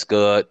 that's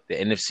good. The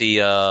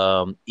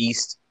NFC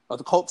East. Oh,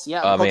 the Colts, the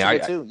Colts are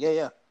good too.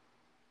 Yeah.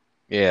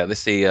 Yeah, let's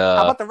see.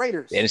 How about the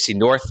Raiders? The NFC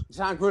North.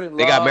 John Gruden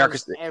they got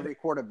Marcus, every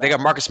quarterback. They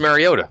got Marcus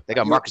Mariota.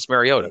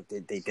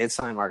 They did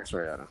sign Marcus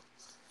Mariota.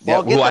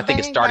 Well, who I think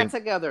is starting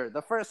together.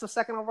 The first and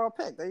second overall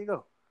pick. There you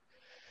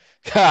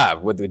go.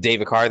 With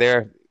David Carr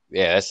there.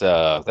 Yeah, that's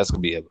gonna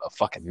be a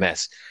fucking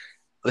mess.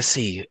 Let's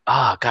see.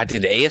 God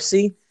damn, the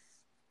AFC?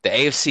 The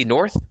AFC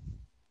North?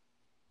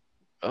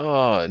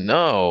 Oh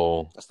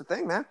no. That's the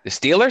thing, man. The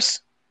Steelers?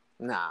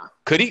 Nah.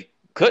 Could?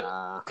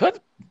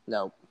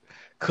 No.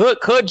 Could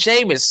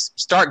Jameis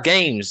start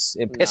games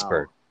in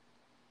Pittsburgh?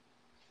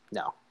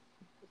 No.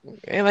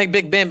 Ain't like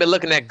Big Ben been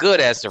looking that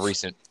good as of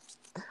recent.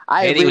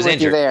 I agree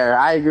with you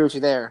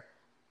there.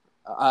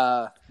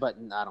 But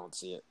I don't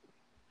see it.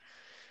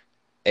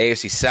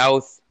 AFC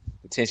South,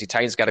 the Tennessee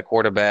Titans got a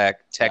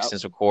quarterback.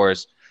 Texans, of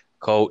course.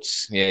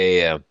 Colts,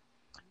 yeah.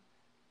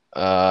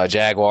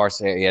 Jaguars,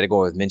 they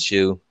go with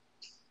Minshew.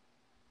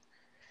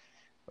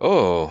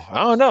 Oh,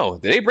 I don't know.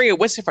 Did they bring in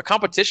Winston for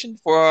competition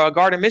for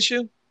Gardner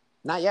Minshew?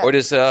 Not yet. Or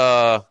did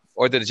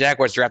the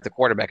Jaguars draft the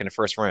quarterback in the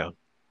first round?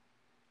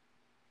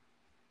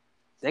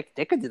 They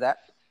could do that.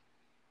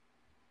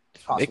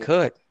 They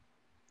could.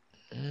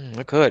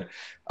 They could.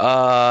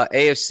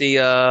 AFC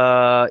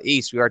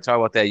East, we already talked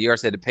about that. You already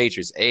said the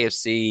Patriots.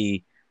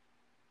 AFC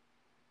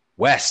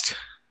West.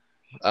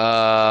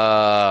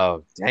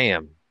 Damn.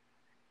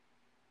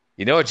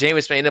 You know what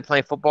Jameis may end up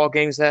playing football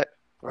games at?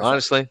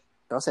 Honestly.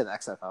 Don't say the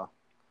XFL.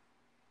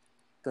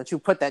 Don't you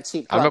put that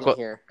cheap plug in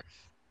here.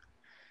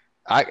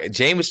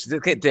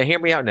 Jameis, hear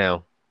me out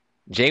now.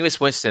 Jameis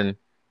Winston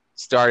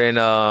starting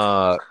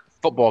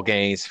football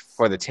games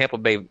for the Tampa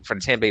Bay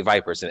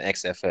Vipers in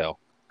XFL.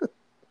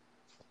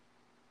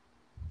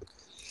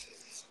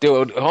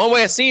 Dude, the only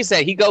way I see is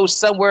that he goes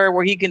somewhere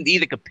where he can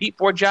either compete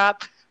for a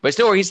job, but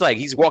still where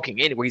he's walking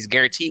in where he's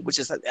guaranteed, which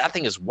is I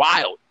think is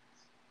wild.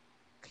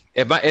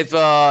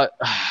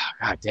 God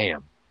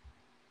damn,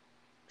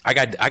 I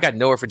got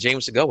nowhere for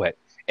James to go at,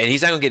 and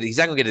he's not gonna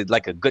get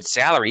like a good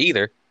salary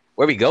either.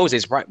 Wherever he goes,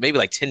 it's maybe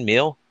like $10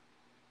 million,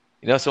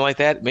 something like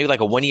that. Maybe like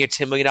a 1 year,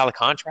 $10 million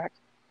contract.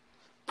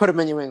 Put him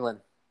in New England.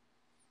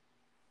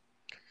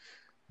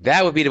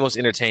 That would be the most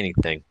entertaining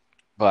thing,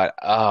 but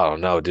oh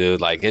no, dude,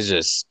 like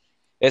it's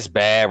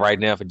bad right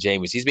now for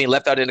Jameis. He's being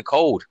left out in the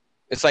cold.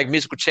 It's like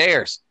musical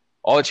chairs.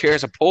 All the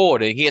chairs are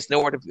pulled, and he has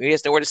nowhere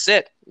to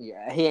sit.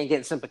 Yeah, he ain't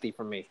getting sympathy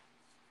from me.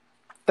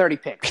 30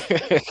 picks.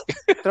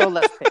 Throw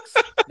less picks.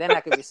 Then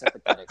I can be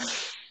sympathetic.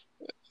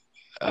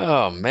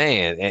 Oh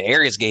man, and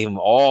Arians gave him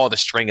all the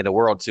string in the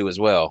world too, as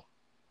well.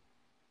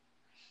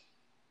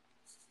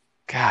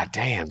 God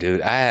damn, dude,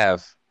 I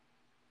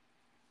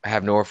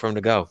have nowhere for him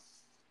to go.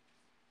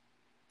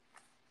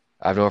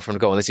 I have nowhere for him to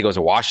go unless he goes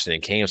to Washington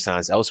and Cam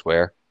signs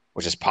elsewhere,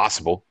 which is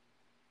possible.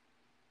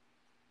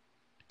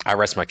 I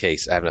rest my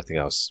case. I have nothing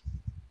else.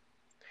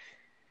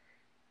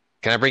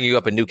 Can I bring you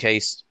up a new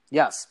case?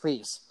 Yes,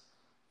 please.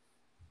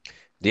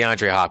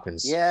 DeAndre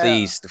Hopkins. Yeah.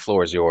 Please, the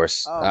floor is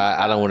yours. Oh,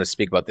 I don't want to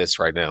speak about this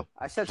right now.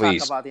 I should talk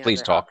about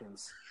DeAndre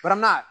Hopkins. But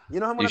I'm not. You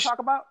know who I'm going to talk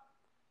about?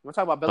 I'm going to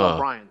talk about Bill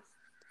O'Brien.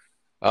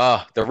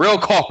 The real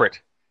culprit.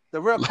 The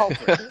real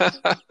culprit.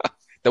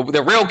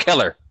 the real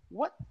killer.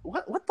 What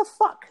the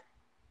fuck?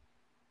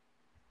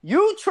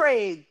 You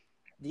trade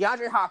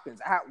DeAndre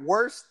Hopkins, at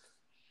worst,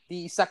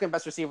 the second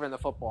best receiver in the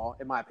football,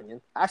 in my opinion.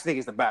 I actually think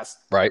he's the best.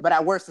 Right. But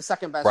at worst, the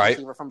second best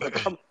receiver from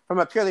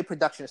a purely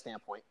production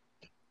standpoint.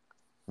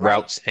 Right?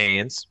 Routes,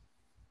 hands.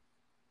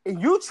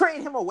 And you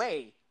trade him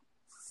away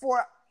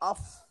for a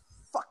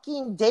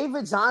fucking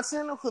David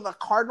Johnson, who the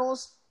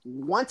Cardinals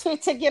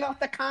wanted to get off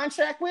the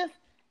contract with,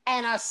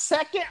 and a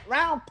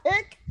second-round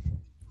pick?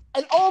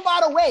 And oh,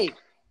 by the way,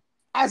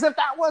 as if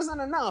that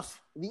wasn't enough,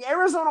 the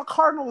Arizona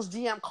Cardinals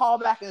GM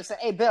called back and said,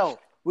 "Hey, Bill,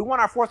 we want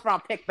our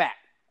fourth-round pick back."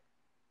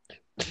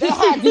 They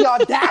had the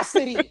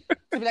audacity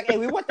to be like, "Hey,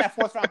 we want that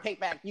fourth-round pick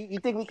back. You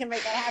think we can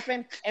make that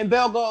happen?" And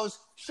Bill goes,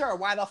 "Sure,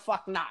 why the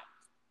fuck not?"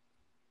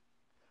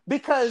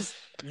 Because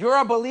you're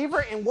a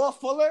believer in Will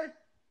Fuller,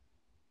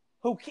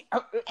 who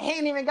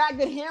ain't even got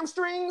good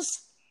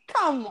hamstrings?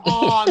 Come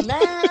on,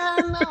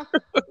 man.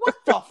 What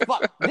the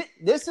fuck?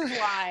 This is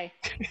why,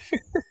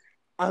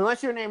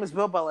 unless your name is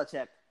Bill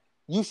Belichick,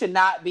 you should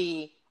not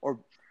be, or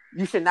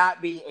you should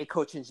not be a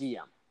coach and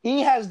GM.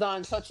 He has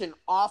done such an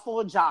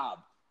awful job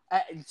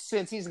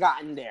since he's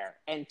gotten there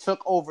and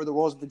took over the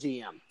roles of the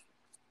GM.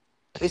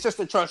 It's just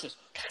atrocious.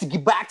 To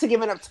get back to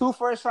giving up 2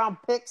 first-round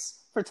picks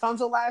for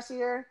Tunzel last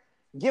year,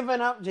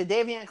 giving up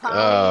Jadeveon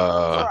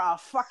Clowney for a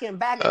fucking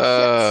bag of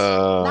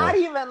chips. Not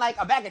even like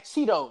a bag of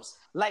Cheetos,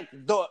 like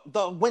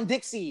the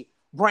Winn-Dixie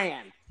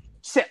brand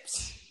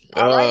chips.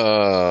 All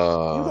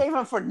right? You gave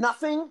him for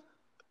nothing.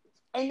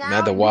 And now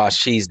not the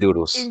Wash cheese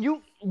doodles.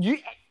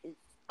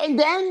 And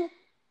then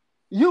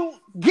you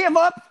give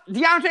up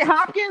DeAndre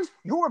Hopkins,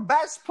 your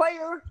best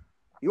player,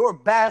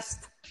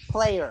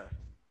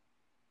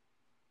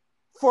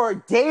 for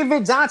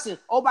David Johnson.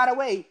 Oh, by the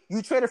way,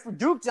 you traded for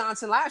Duke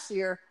Johnson last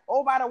year.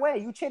 Oh, by the way,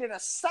 you traded a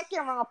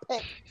second-round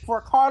pick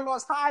for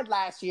Carlos Hyde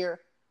last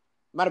year.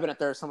 Might have been a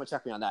third. Someone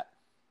check me on that.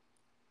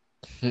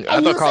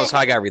 I thought Carlos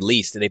Hyde got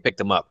released and they picked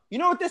him up. You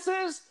know what this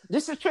is?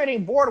 This is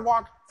trading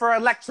Boardwalk for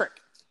Electric.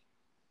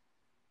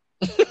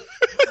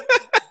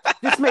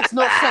 This makes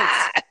no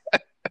sense.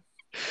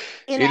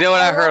 You know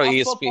what I heard on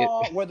ESPN?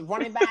 Football, where the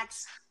running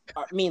backs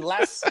mean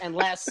less and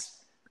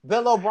less,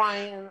 Bill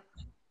O'Brien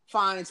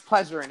finds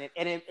pleasure in it.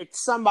 And if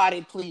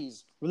somebody,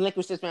 please,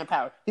 relinquish this man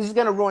power. He's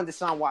going to ruin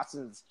Deshaun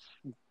Watson's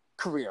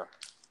career.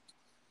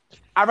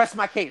 I rest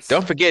my case.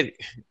 Don't forget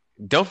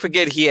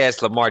he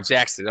has Lamar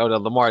Jackson. Oh, no,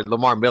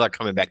 Lamar Miller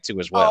coming back too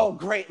as well. Oh,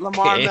 great,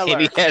 Lamar Miller.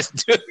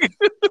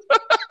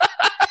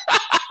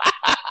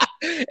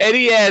 And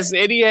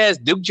he has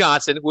Duke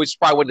Johnson, which is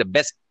probably one of the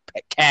best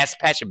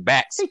patching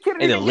backs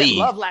in the league.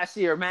 Love last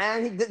year,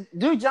 man.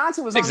 Duke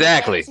Johnson was on the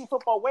fantasy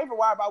football waiver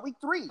wire by week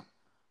 3.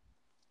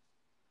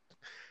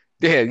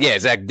 Yeah,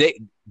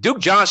 exactly. Duke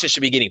Johnson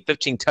should be getting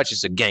 15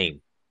 touches a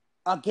game.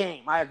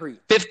 I agree.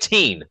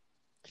 15.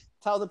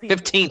 Tell the people.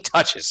 15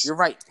 touches. You're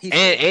right.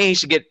 And he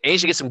should get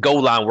some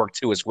goal line work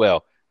too as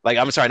well. Like,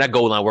 I'm sorry, not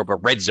goal line work,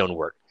 but red zone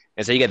work.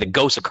 And so you got the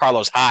ghost of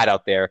Carlos Hyde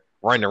out there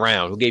running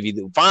around, who gave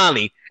you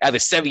finally, after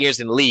 7 years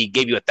in the league,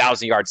 gave you a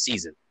 1,000-yard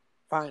season.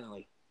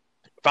 Finally.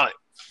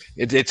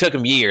 It took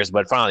him years,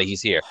 but finally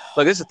he's here.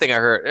 Look, this is the thing I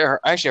heard.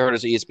 I actually heard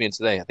this on ESPN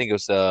today. I think it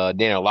was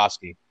Dan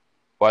Orlovsky,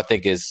 who I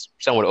think is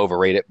somewhat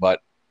overrated, but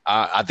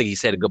I think he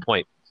said a good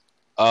point.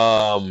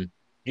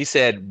 He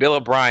said Bill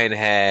O'Brien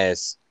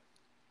has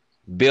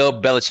Bill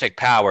Belichick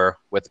power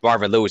with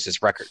Marvin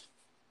Lewis's record.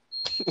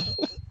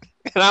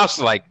 And I was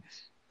like,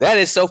 that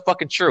is so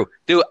fucking true.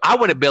 Dude, I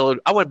want Bill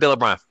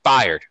O'Brien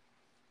fired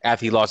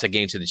after he lost that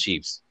game to the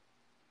Chiefs.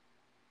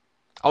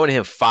 I want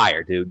him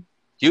fired, dude.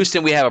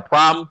 Houston, we have a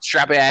problem.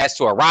 Strap your ass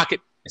to a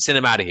rocket and send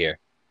him out of here.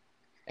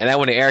 And I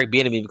wanted Eric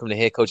Bieniemy become the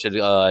head coach of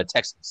the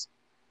Texans.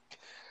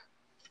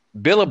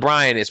 Bill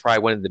O'Brien is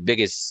probably one of the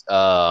biggest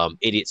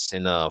idiots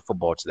in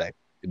football today,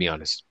 to be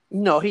honest.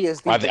 No, he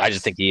is. I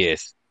just think he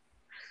is.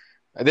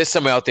 There's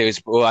somebody out there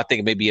who I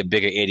think may be a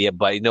bigger idiot,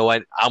 but you know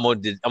what? I'm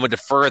gonna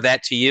defer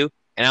that to you,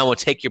 and I'm gonna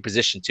take your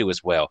position too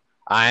as well.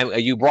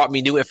 You brought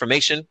me new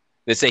information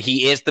that say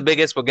he is the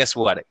biggest. Well, guess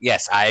what?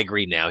 Yes, I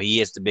agree now.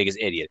 He is the biggest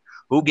idiot.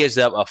 Who gives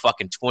up a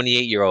fucking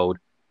 28-year-old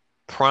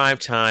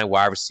primetime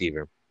wide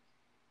receiver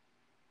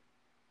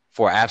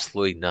for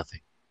absolutely nothing?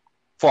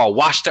 For a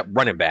washed-up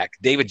running back,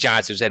 David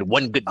Johnson, who's had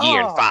one good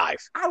year in 5.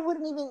 I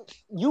wouldn't even.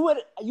 You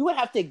would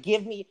have to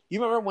give me.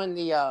 You remember when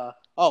the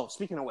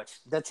speaking of which,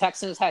 the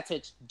Texans had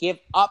to give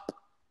up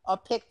a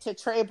pick to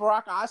trade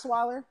Brock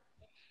Osweiler.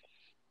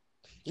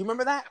 You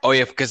remember that? Oh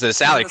yeah, because of the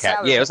salary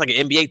cap. Yeah, it was like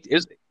an NBA.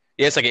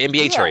 It's like an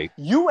NBA trade.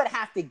 You would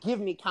have to give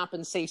me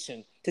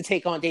compensation to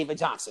take on David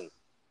Johnson.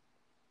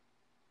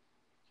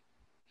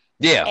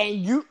 Yeah,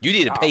 and you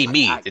need to pay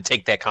me to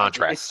take that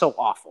contract. It's so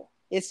awful.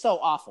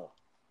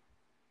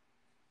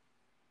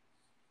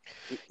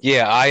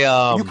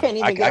 Yeah, you can't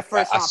even get a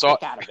first round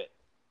pick out of it.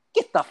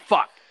 Get the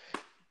fuck.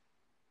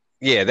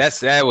 Yeah, that's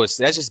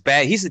just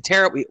bad. He's a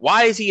terrible.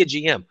 Why is he a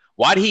GM?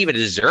 Why did he even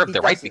deserve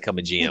the right to become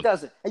a GM? He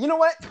doesn't. And you know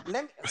what?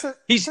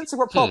 Since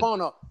we're pro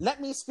bono, let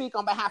me speak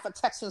on behalf of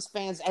Texans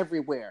fans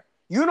everywhere.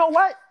 You know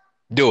what?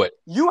 Do it.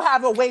 You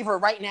have a waiver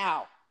right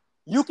now.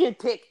 You can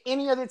pick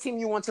any other team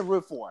you want to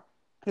root for.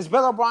 Because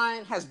Bill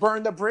O'Brien has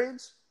burned the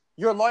bridge.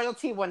 Your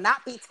loyalty will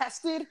not be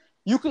tested.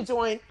 You can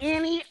join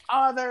any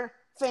other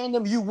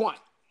fandom you want.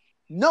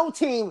 No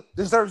team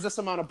deserves this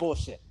amount of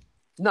bullshit.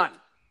 None.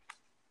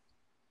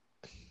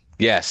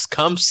 Yes,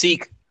 come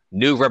seek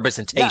new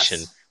representation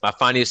by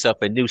finding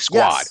yourself a new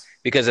squad. Yes.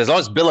 Because as long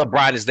as Bill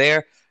O'Brien is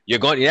there, you're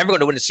never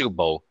going to win the Super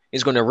Bowl.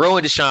 He's going to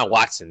ruin Deshaun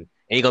Watson, and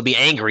you're going to be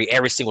angry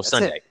every single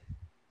Sunday.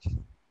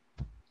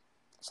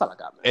 That's all I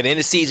got, man. At the end of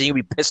the season, you'll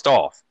be pissed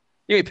off.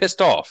 Now,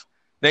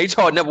 you're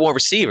talking number one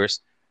receivers.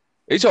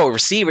 You're talking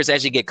receivers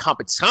actually get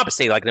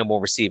compensated like number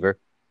one receiver.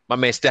 My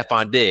man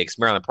Stephon Diggs,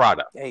 Maryland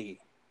product. Hey.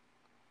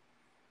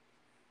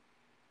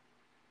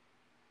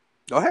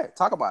 Go ahead.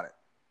 Talk about it.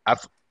 All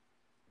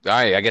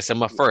right, I guess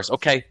I'm up first.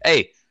 Okay.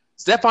 Hey,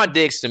 Stephon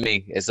Diggs to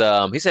me is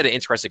he's had an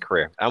interesting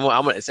career. I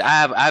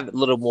have a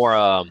little more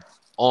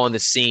on the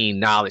scene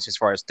knowledge as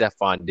far as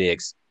Stephon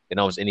Diggs than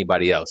almost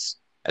anybody else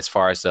as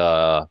far as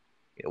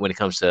when it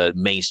comes to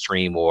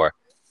mainstream or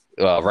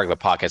regular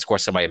podcast. Of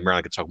course, somebody in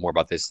Maryland can talk more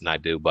about this than I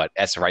do, but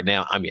as of right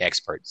now, I'm your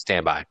expert.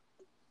 Stand by.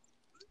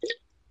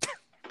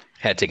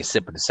 Had to take a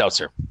sip of the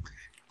seltzer,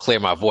 clear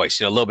my voice.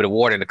 A little bit of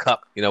water in the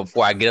cup,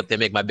 before I get up there and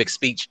make my big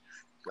speech.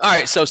 All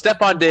right, so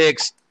Stephon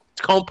Diggs,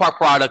 Cone Park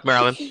product,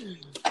 Maryland.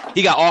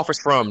 He got offers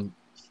from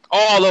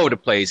all over the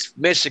place.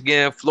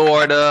 Michigan,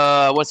 Florida,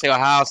 I want to say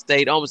Ohio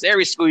State, almost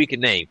every school you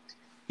can name.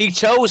 He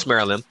chose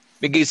Maryland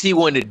because he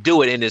wanted to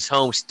do it in his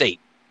home state.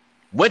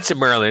 Went to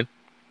Maryland,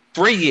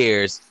 3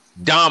 years,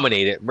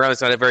 dominated.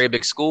 Maryland's not a very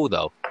big school,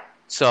 though.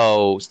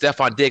 So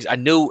Stephon Diggs, I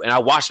knew, and I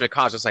watched him in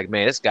college. I was like,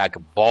 man, this guy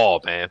could ball,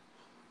 man.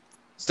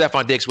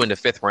 Stephon Diggs went in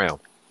the 5th round.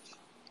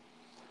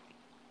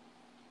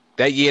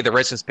 That year, the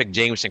Redskins picked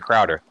Jameson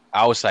Crowder.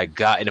 I was like,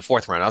 God, in the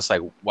 4th round. I was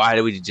like, why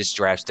did we just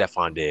draft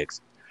Stephon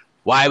Diggs?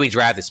 Why did we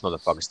draft this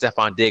motherfucker?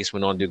 Stephon Diggs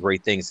went on to do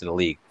great things in the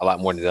league, a lot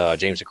more than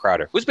Jameson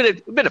Crowder, who's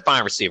been a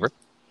fine receiver,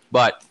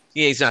 but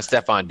he's not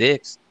Stephon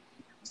Diggs.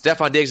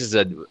 Stephon Diggs is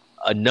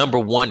a number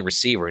 1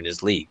 receiver in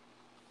his league,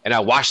 and I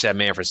watched that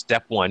man from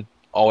step 1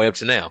 all the way up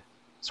to now.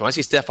 So when I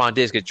see Stephon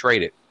Diggs get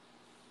traded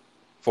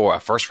for a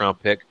 1st-round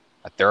pick,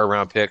 a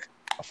 3rd-round pick,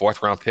 a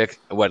 4th-round pick,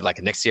 and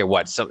like next year,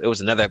 So it was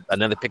another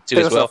pick too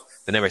as well.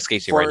 The number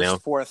escapes you right now.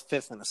 4th,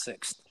 5th, and a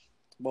 6th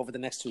over the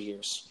next 2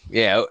 years.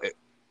 Yeah,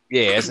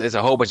 it's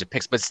a whole bunch of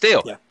picks, but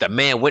still, the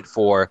man went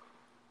for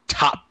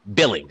top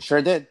billing.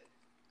 Sure did.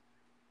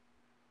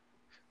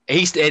 And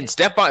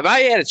Stephon. If I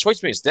had a choice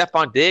between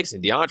Stephon Diggs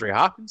and DeAndre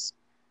Hopkins,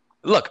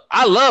 look,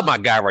 I love my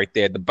guy right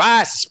there. The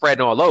bias is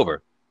spreading all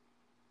over.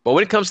 But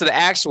when it comes to the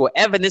actual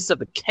evidence of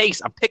the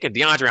case, I'm picking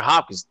DeAndre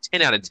Hopkins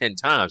 10 out of 10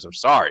 times. I'm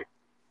sorry.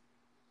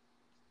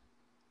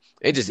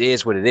 It just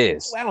is what it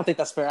is. Well, I don't think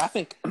that's fair. I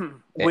think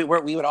we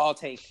would all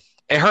take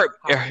it hurt.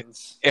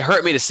 Hopkins. It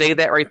hurt me to say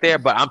that right there,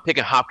 but I'm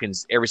picking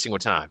Hopkins every single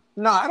time.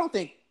 No, I don't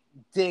think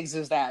Diggs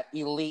is that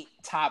elite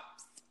top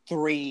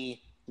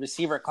 3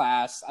 receiver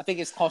class. I think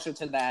it's closer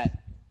to that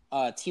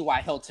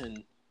T.Y.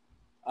 Hilton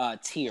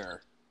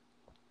tier.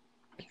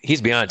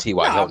 He's beyond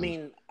T.Y. Hilton. I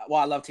mean,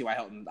 I love T.Y.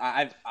 Hilton.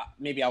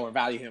 Maybe I would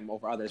value him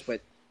over others,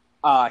 but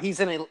he's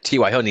in a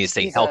T.Y. Hilton needs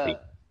to stay healthy.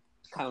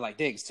 Kind of like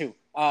Diggs too.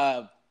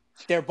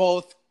 They're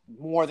both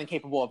more than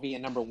capable of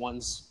being number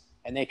 1s,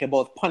 and they can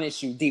both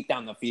punish you deep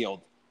down the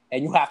field,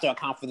 and you have to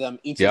account for them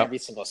each and every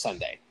single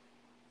Sunday.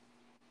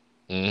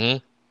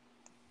 Mm-hmm.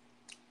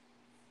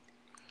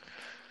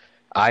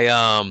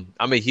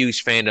 I'm a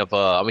huge fan of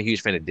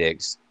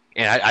Diggs,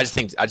 and I just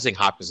think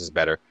Hopkins is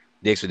better.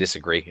 Diggs would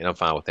disagree, and I'm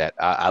fine with that.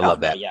 I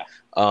love that. Yeah.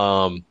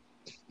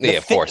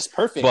 Of course,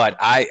 perfect. But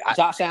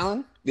Josh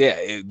Allen.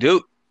 Yeah,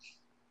 dude.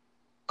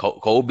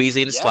 Cole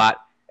Beasley in the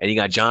slot, and you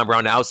got John Brown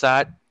on the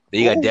outside.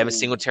 Then you got Devin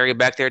Singletary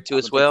back there too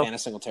as well. And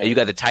you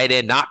got the tight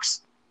end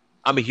Knox.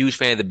 I'm a huge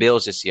fan of the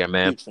Bills this year,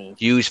 man.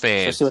 Huge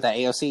fan. Especially with that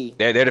AFC.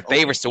 They're the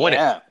favorites to win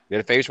it. They're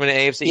the favorites to win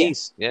the AFC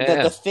East.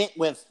 Yeah. The fit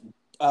with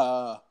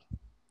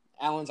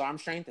Allen's arm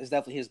strength is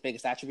definitely his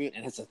biggest attribute,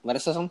 and his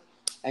athleticism.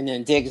 And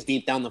then Diggs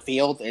deep down the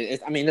field.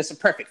 It's a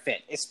perfect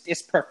fit.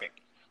 It's perfect.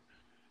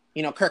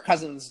 Kirk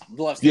Cousins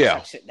loves to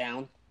check shit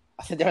down.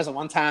 I think there was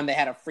one time they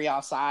had a free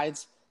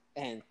offsides,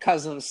 and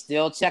Cousins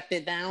still checked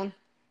it down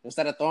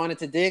instead of throwing it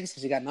to Diggs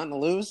because he got nothing to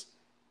lose.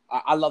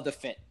 I love the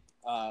fit.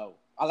 I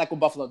like what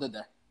Buffalo did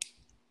there.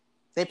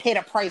 They paid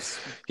a price.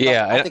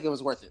 Yeah, I think it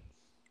was worth it.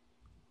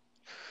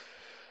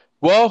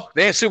 Well,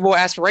 they have Super Bowl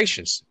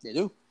aspirations. They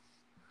do.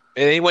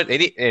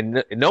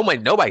 And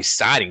nobody's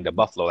signing to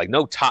Buffalo. Like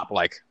no top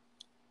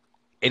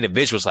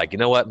individuals. Like, you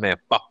know what, man?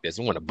 Fuck this.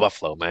 I'm going to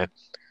Buffalo, man.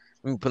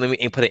 Let me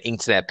put an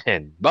ink to that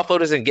pen. Buffalo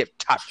doesn't get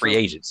top free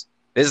agents.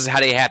 This is how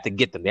they have to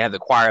get them. They have to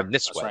acquire them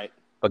this way. Right.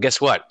 But guess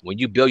what? When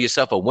you build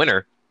yourself a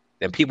winner,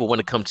 then people want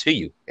to come to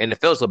you. And the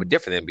NFL's a little bit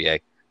different than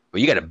NBA.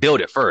 But you got to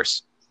build it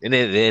first. And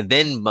then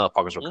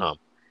motherfuckers will come.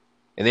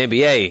 In the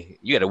NBA,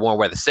 you got to warm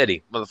weather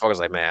city. Motherfuckers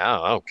like, man,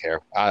 I don't care.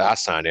 I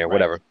sign there,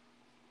 whatever.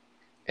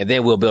 And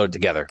then we'll build it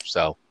together.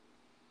 So,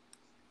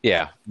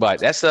 yeah. But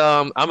that's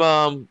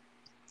I'm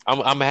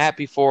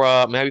happy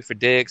for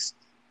Diggs.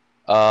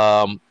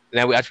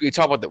 Now we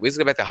talk about let's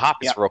go back to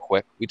Hopkins real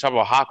quick. We talk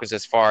about Hopkins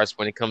as far as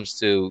when it comes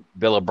to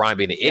Bill O'Brien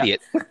being an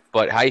idiot.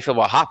 But how you feel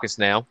about Hopkins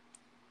now?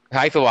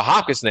 How you feel about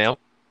Hopkins now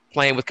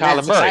playing with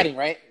Kyler Murray? Exciting,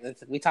 right?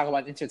 We talk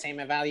about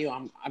entertainment value.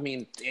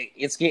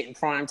 It's getting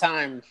prime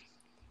time.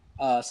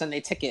 Sunday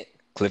ticket.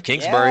 Cliff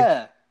Kingsbury.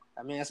 Yeah.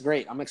 That's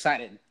great. I'm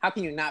excited. How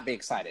can you not be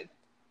excited?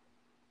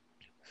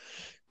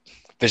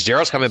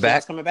 Fitzgerald's coming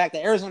back.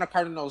 The Arizona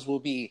Cardinals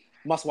will be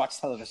must-watch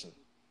television.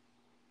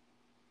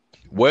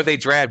 What if they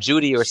draft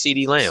Judy or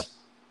C.D. Lamb?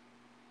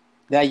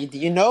 Yeah,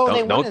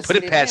 don't put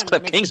it past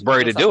Cliff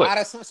Kingsbury to do it. A lot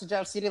of sense to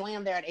draft C.D.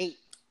 Lamb there at 8.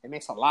 It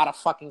makes a lot of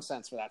fucking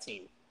sense for that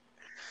team.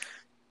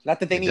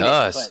 Not that they need it,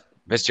 but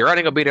Fitzgerald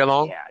ain't gonna be there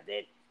long. Yeah, I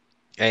did.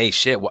 Hey,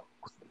 shit.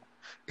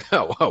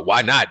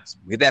 Why not?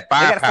 Get that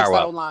firepower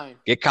up.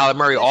 Get Kyler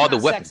Murray all the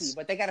weapons. Sexy,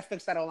 but they got to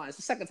fix that O-line. It's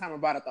the second time I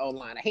brought up the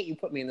O-line. I hate you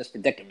put me in this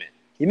predicament.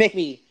 You make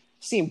me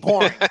seem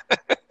boring.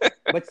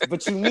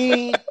 but you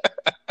need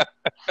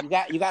you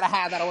got to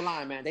have that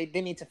O-line, man. They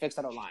need to fix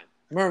that O-line.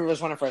 Murray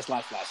was running for his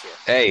life last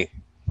year.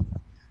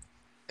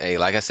 Hey,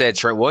 like I said,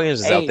 Trent Williams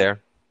is out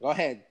there. Go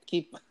ahead.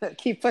 Keep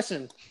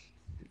pushing.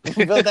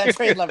 Build that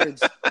trade leverage.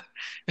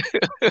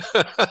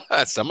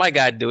 Somebody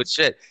got to do it.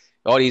 Shit.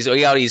 All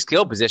these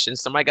skill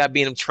positions. Somebody got to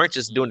be in them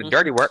trenches doing the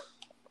dirty work.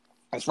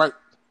 That's right.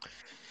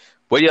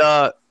 What do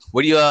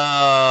you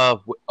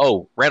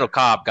Randall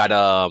Cobb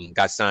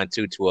got signed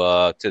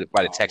by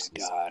the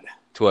Texans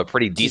to a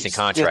pretty decent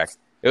contract.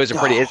 He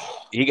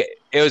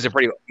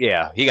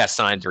got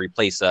signed to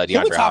replace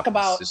DeAndre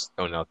Hopkins. Just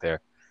throwing it out there.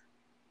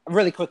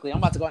 Really quickly, I'm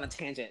about to go on a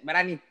tangent, but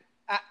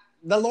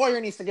the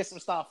lawyer needs to get some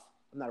stuff.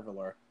 I'm not a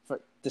lawyer.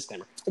 For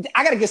disclaimer,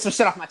 I got to get some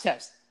shit off my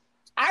chest.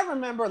 I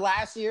remember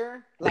last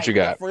year, what you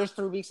got? The first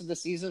 3 weeks of the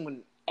season,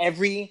 when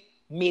every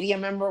media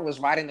member was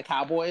riding the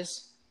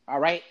Cowboys. All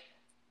right,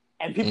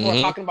 and people were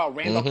talking about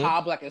Randall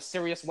Cobb like a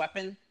serious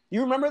weapon.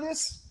 You remember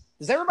this?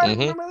 Does everybody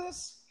remember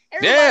this?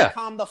 Everybody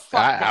calm the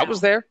fuck down. I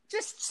was there.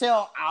 Just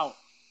chill out.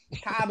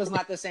 Cobb is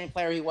not the same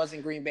player he was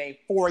in Green Bay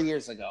 4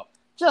 years ago.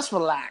 Just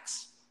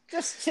relax.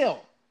 Just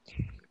chill.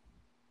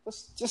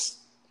 Just.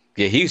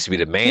 Yeah, he used to be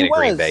the man in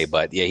Green Bay,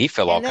 but he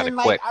fell off kind of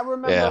quick. I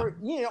remember,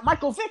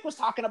 Michael Vick was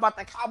talking about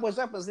the Cowboys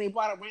weapons, and he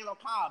brought up Randall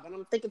Cobb, and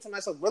I'm thinking to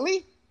myself,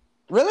 really?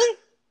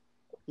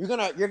 You're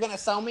gonna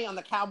sell me on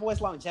the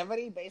Cowboys'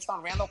 longevity based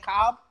on Randall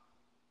Cobb?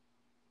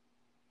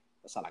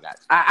 That's all I got.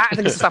 I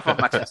think this stuff off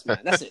my chest,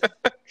 man. That's it.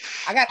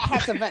 I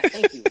have to vent.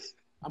 Thank you.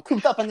 I'm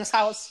cooped up in this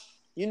house.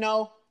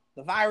 The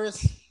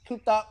virus,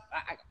 cooped up.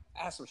 I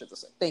have some shit to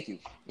say. Thank you.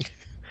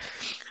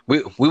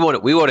 We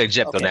want to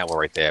object on that one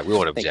right there. We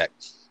want to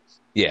object.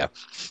 Yeah.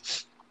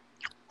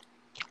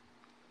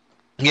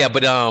 Yeah,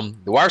 but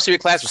the wide receiver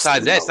class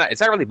besides that,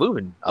 it's not really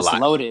moving a lot.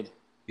 It's loaded.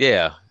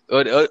 Yeah.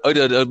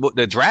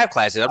 The draft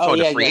class, I'm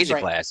talking the free agent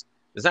class.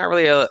 It's not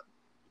really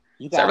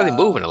it's not really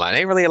moving a lot.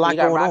 Ain't really a lot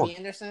going Robbie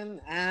Anderson,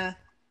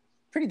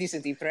 pretty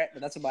decent deep threat,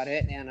 but that's about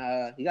it.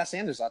 And you got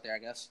Sanders out there, I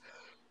guess.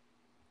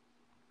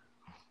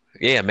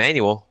 Yeah,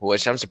 Emmanuel,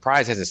 which I'm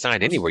surprised hasn't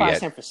signed anywhere yet.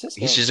 San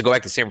Francisco. He should just go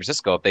back to San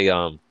Francisco if they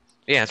I'm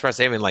surprised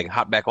they haven't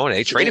hop back on it.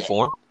 They traded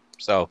for him.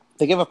 So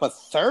they give up a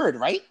third,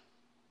 right?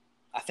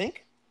 I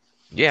think.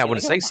 Yeah, I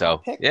wouldn't say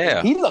so.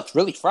 Yeah, he looked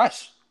really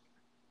fresh.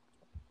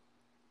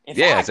 In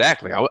fact,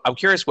 exactly. I'm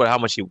curious how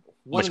much money he wants.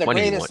 One of the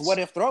greatest what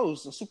if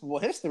throws in Super Bowl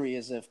history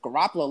is if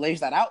Garoppolo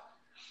lays that out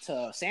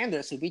to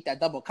Sanders, who beat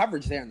that double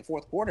coverage there in the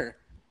fourth quarter.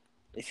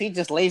 If he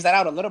just lays that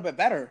out a little bit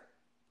better,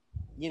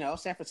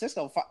 San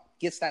Francisco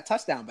gets that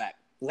touchdown back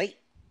late.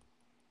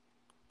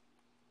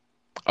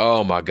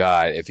 Oh my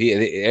God!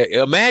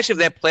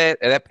 Imagine if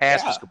that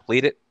pass was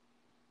completed.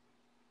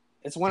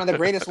 It's one of the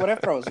greatest what if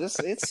throws.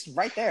 It's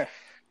right there.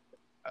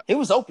 He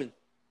was open.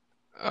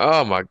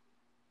 Oh my!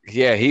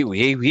 Yeah, he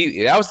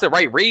that was the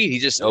right read. He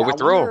just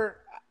overthrew.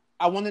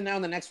 I wonder now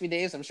in the next few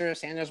days. I'm sure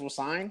Sanders will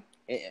sign.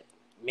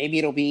 Maybe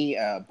it'll be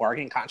a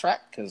bargain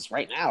contract because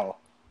right now,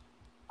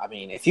 I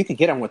mean, if you could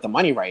get him with the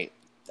money right,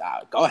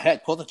 go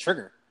ahead, pull the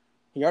trigger.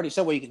 He already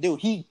said what you can do.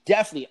 He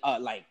definitely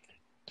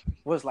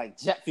was like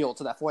jet fuel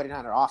to that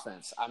 49er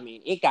offense. I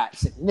mean, it got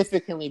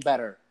significantly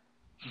better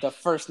the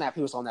first snap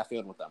he was on that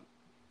field with them.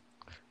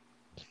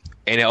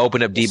 And it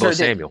opened up Deebo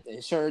Samuel.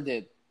 It sure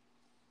did.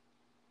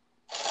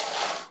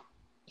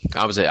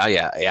 I'm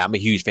a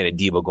huge fan of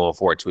Deebo going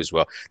forward too as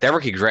well. That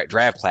rookie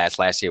draft class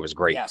last year was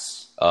great.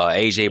 Yes.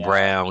 AJ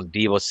Brown,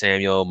 Deebo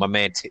Samuel, my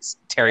man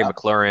Terry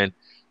McLaurin,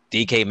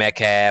 DK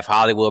Metcalf,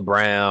 Hollywood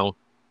Brown.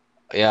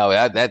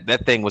 Yeah,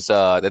 that thing was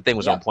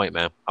on point,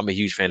 man. I'm a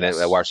huge fan of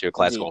that wide receiver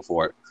class going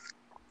forward.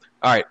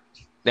 All right,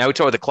 now we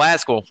talk about the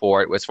class going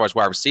forward as far as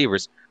wide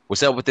receivers.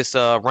 What's up with this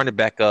running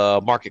back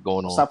market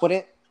going on? What's up with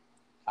it?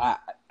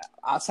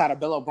 Outside of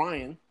Bill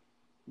O'Brien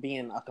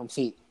being a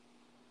complete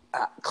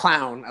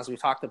clown, as we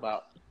talked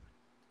about,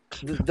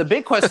 the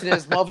big question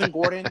is Melvin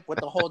Gordon with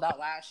the holdout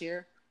last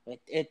year.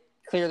 It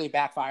clearly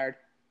backfired,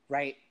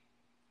 right?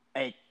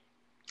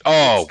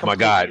 Oh my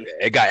God!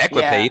 It got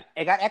Eckler paid.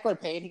 It got Eckler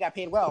paid. He got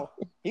paid well.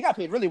 He got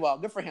paid really well.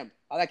 Good for him.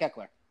 I like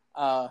Eckler.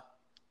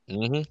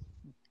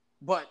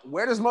 But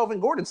where does Melvin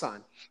Gordon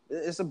sign?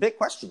 It's a big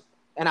question,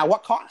 and at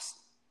what cost?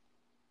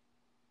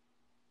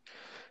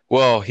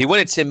 Well, he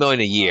went at $10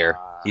 million a year.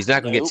 He's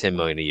not going to get $10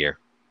 million a year.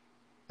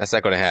 That's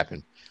not going to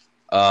happen.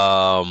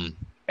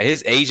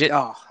 His agent,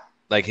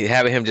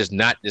 having him just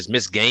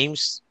miss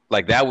games,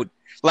 that would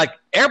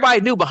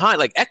everybody knew behind.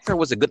 Eckler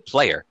was a good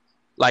player.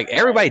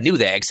 Everybody knew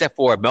that except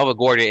for Melvin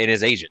Gordon and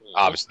his agent,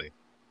 obviously.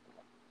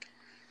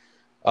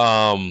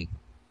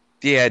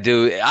 Yeah,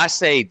 dude, I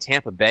say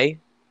Tampa Bay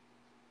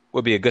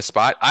would be a good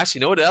spot. Actually,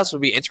 you know what else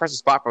would be an interesting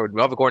spot for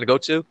Melvin Gordon to go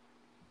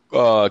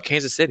to?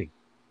 Kansas City.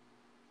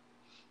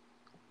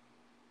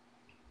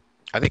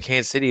 I think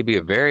Kansas City would be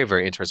a very,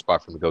 very interesting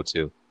spot for him to go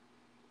to.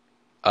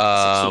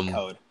 Cheat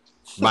code.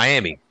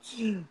 Miami.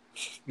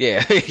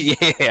 Yeah.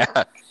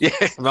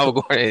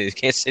 Melvin Gordon,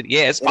 Kansas City.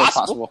 Yeah, it's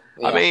possible.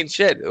 Yeah. I mean,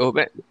 shit.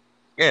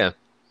 Yeah.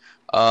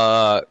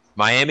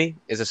 Miami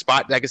is a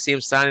spot that I can see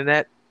him signing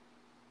at.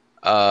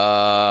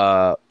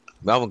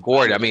 Melvin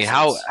Gordon. I mean,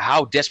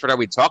 how desperate are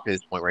we talking at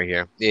this point right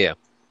here? Yeah.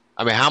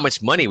 I mean, how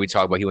much money are we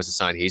talking about he wants to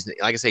sign? He's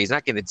like I say, he's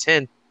not getting the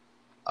 10.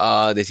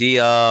 Does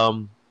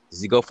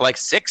he go for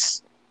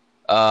 6?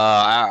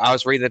 I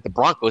was reading that the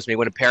Broncos may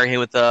want to pair him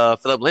with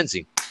Philip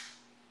Lindsay,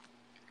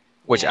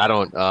 which I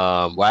don't.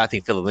 Well, I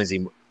think Philip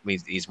Lindsay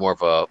means he's more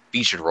of a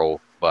featured role,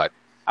 but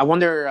I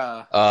wonder.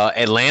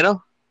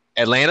 Atlanta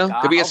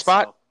could be a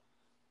spot. So.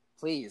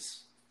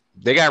 Please.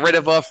 They got rid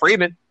of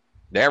Freeman.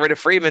 They got rid of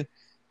Freeman.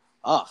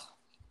 Ugh.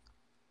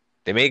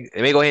 They may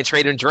go ahead and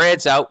trade him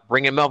Dreads out,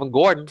 bring in Melvin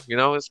Gordon. You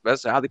know,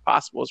 that's highly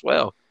possible as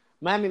well.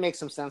 Miami makes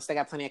some sense. They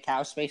got plenty of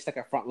cap space. They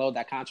can front load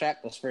that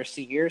contract those first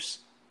 2 years.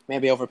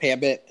 Maybe overpay a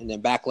bit and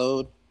then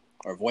backload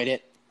or avoid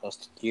it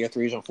those year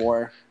 3s and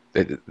 4.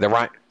 The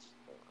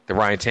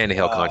Ryan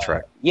Tannehill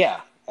contract.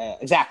 Yeah,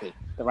 exactly.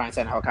 The Ryan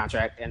Tannehill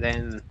contract, and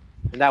then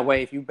that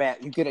way, if you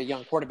get a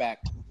young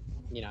quarterback,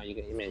 you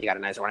got a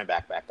nice running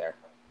back there.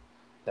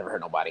 Never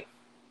hurt nobody.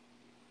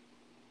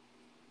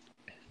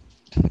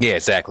 Yeah,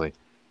 exactly.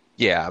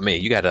 Yeah, I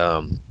mean, you got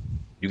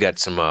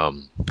some.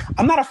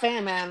 I'm not a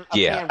fan, man.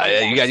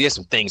 You got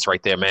some things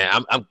right there,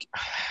 man.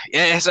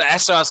 Yeah, that's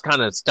what I was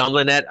kind of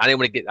stumbling at. I didn't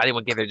want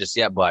to get there just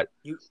yet, but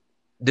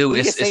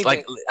it's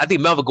like I think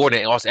Melvin Gordon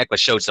and Austin Eckler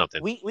showed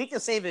something. We can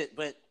save it,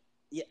 but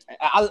yeah,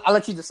 I'll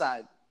let you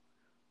decide.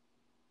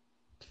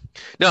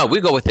 No,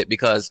 we go with it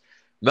because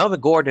Melvin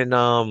Gordon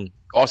and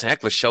Austin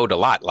Eckler showed a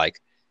lot.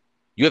 Like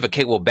you have a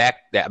capable back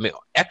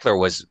Eckler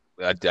was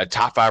a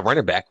top 5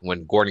 running back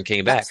when Gordon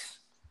came back.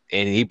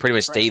 And he pretty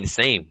much stayed the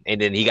same.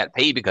 And then he got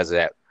paid because of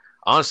that.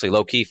 Honestly,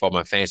 low-key for all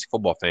my fantasy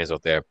football fans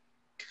out there,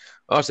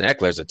 Austin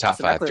Eckler is a top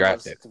 5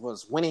 draft pick.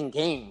 Was winning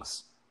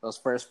games those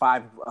first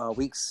 5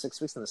 weeks,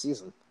 6 weeks in the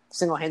season,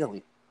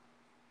 single-handedly.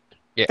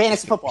 Yeah.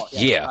 Fantasy football.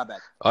 Yeah. My bad.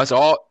 That's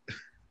all.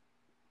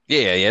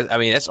 Yeah. I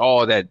mean, that's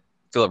all that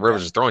Phillip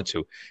Rivers is throwing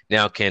to.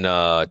 Now, can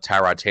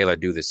Tyrod Taylor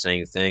do the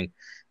same thing?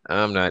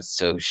 I'm not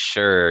so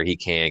sure he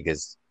can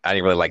because I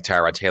didn't really like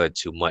Tyrod Taylor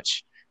too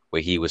much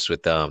where he was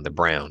with the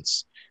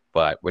Browns.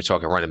 But we're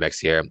talking running backs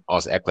here.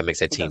 Also, Eckler makes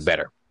that team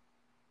better.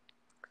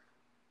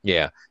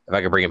 Yeah. If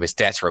I could bring him his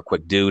stats real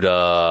quick. Dude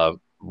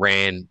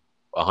ran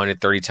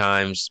 130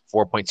 times,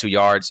 4.2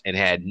 yards, and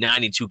had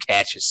 92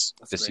 catches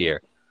this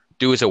year.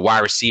 Dude is a wide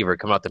receiver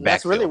coming out the backfield.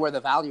 That's really where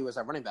the value is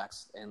at running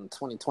backs in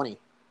 2020.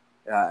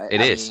 It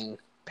is.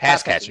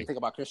 Pass catching. You think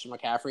about Christian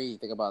McCaffrey, you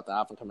think about the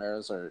Alvin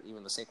Kamara's, or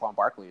even the Saquon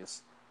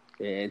Barkley's.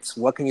 It's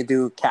what can you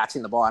do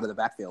catching the ball out of the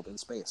backfield in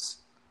space.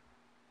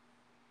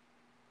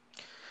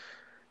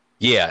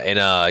 Yeah,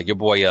 and your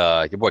boy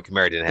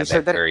Kamara didn't have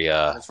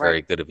that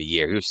very good of a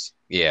year. Is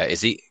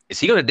he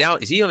on the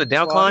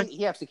downcline?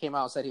 He actually came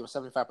out and said he was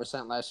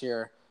 75% last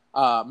year.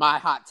 My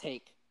hot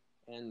take,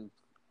 and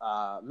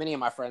many of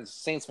my friends,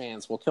 Saints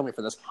fans, will kill me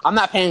for this. I'm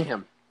not paying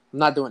him. I'm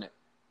not doing it.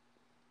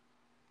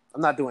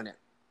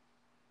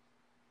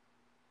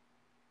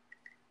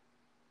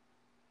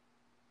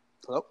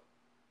 Hello?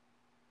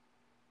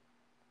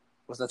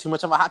 Was that too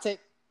much of a hot take?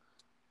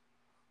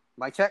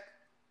 Mic check.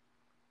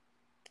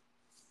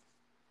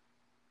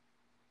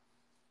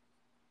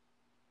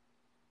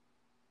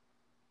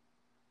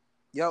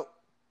 Yo.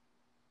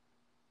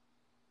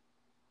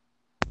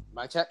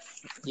 Mic check.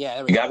 Yeah,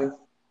 there we go. Got it?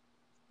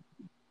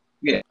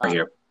 Yeah, right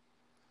here.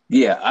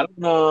 Yeah, I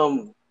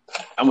don't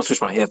I'm gonna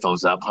switch my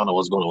headphones up. I don't know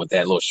what's going on with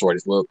that little short.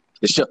 Well,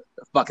 the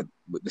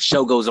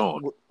show goes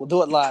on. We'll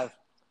do it live.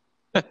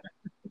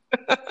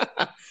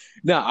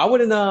 No, I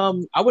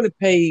wouldn't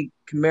pay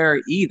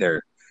Kamara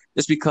either,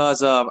 just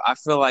because I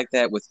feel like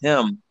that with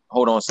him.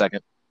 Hold on a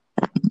second.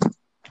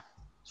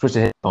 Switch the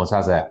headphones.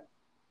 How's that?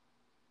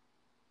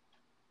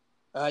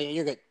 Yeah,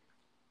 you're good.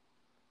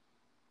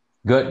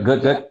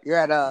 Good. Yeah, you're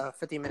at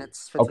 15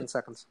 minutes, 15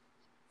 seconds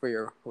for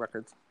your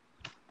records.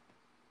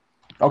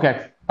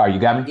 Okay. All right, you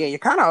got me? Yeah, you're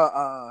kind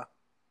of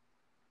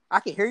I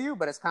can hear you,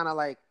 but it's kind of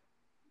like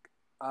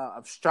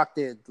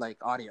obstructed like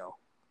audio.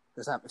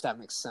 If that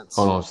makes sense.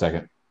 Hold on a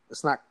second.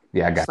 It's not.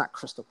 Yeah, I got. It's not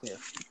crystal clear.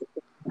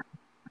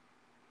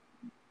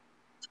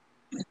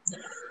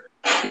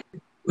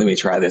 Let me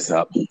try this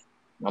up. I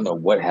don't know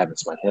what happened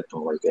to my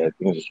headphone like that.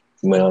 It just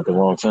went out at the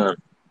wrong time.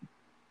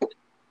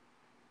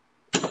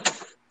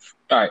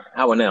 All right,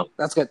 how about now?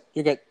 That's good.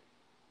 You're good.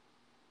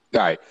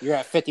 All right. You're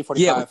at 50-45.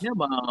 Yeah, with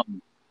him, all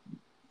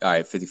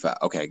right, 55.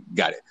 Okay,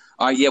 got it.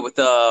 All right, yeah, with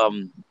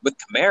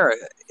Kamara,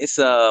 it's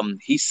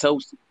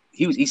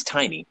he's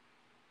tiny.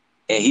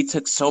 And he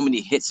took so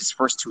many hits his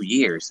first 2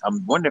 years.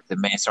 I'm wondering if the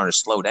man started to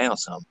slow down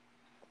some.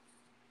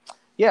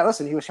 Yeah,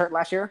 listen, he was hurt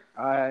last year.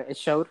 It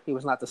showed he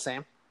was not the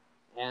same.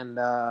 And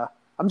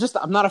I'm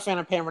not a fan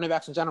of paying running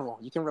backs in general.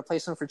 You can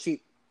replace them for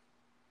cheap.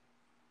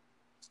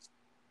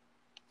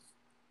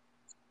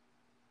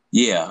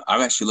 Yeah,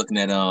 I'm actually looking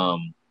at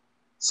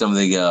some of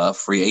the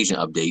free agent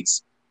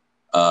updates.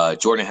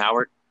 Jordan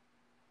Howard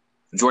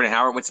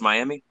went to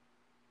Miami.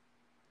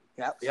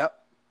 Yep.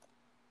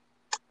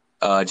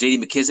 J.D.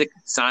 McKissick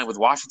signed with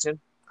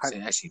Washington. It's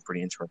actually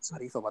pretty interesting. How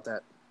do you feel about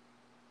that?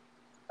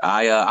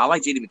 I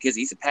like J.D. McKissick.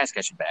 He's a pass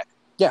catching back.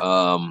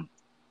 Yeah.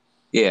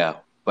 Yeah,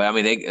 but I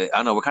mean, I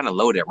don't know. We're kind of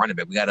loaded at running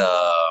back. We got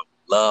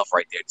Love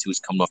right there too. He's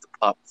coming off the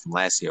pup from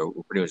last year.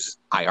 We're pretty much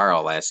IR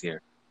all last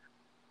year.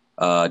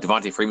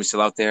 Devontae Freeman's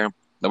still out there.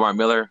 Lamar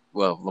Miller's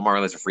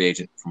a free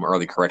agent from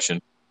early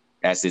correction.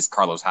 as is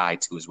Carlos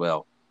Hyde too as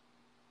well.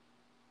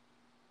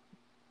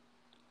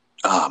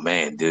 Oh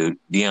man, dude,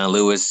 Deion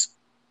Lewis,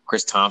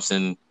 Chris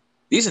Thompson.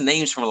 These are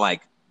names from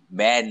like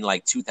Madden,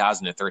 like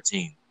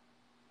 2013.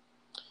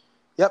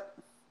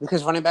 Yep,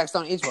 because running backs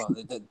don't age well.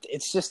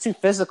 It's just too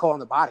physical on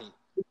the body.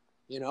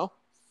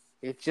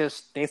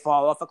 They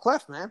fall off a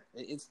cliff, man.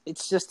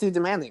 It's just too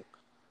demanding.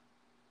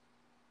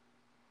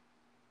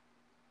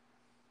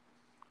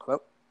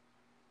 Clip.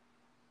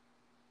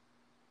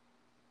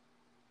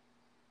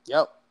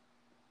 Yep.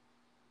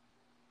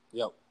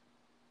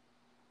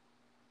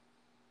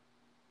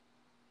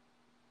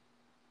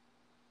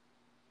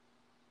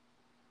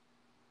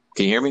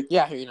 Can you hear me?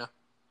 Yeah, I hear you now.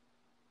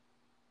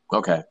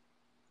 Okay.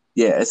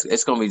 Yeah,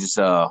 it's gonna be just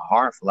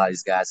hard for a lot of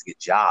these guys to get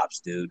jobs,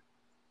 dude.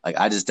 Like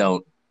I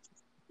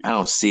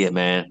don't see it,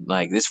 man.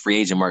 Like this free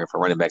agent market for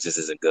running backs just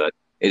isn't good.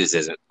 It just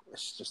isn't.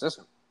 It just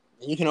isn't.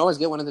 And you can always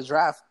get one in the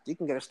draft. You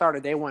can get a starter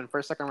day one,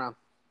 first, second round.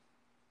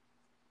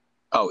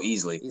 Oh,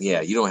 easily.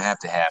 Yeah, you don't have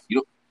to have you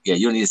don't. Yeah,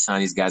 you don't need to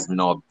sign these guys who've been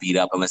all beat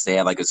up unless they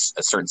have like a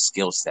certain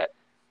skill set.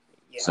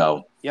 Yeah.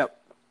 So,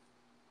 Yep.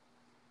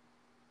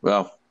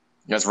 well,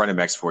 that's running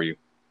backs for you.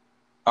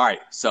 All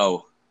right,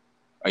 so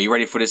are you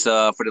ready for this?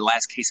 For the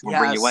last case I'm gonna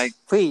bring your way.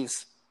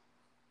 Please.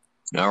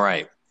 All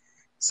right.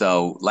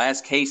 So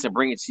last case I'm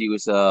bringing to you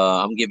is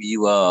I'm giving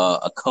you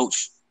a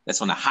coach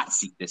that's on the hot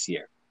seat this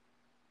year.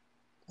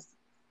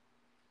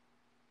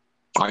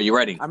 Are you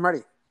ready? I'm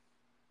ready.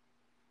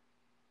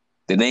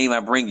 The name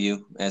I bring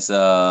you as we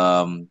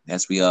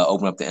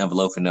open up the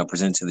envelope and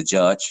present it to the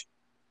judge.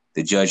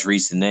 The judge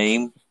reads the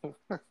name.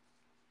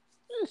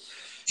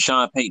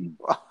 Sean Payton.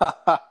 Go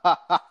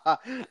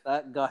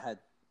ahead.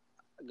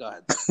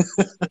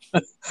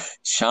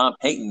 Sean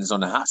Payton is on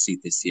the hot seat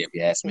this year, if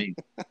you ask me.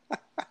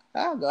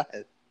 Go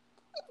ahead.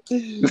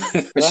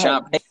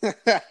 Sean Payton.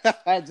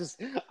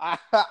 I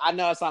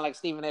know I sound like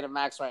Stephen A.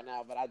 Max right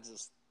now, but I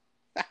just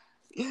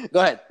go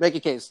ahead, make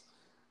your case.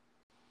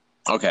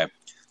 Okay,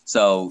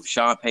 so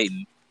Sean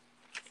Payton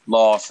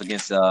lost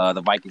against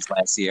the Vikings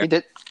last year. He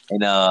did in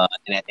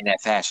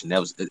that fashion. That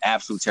was an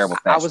absolute terrible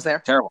fashion. I was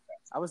there. Terrible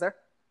fashion. I was there.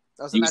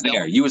 You was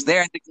there. You was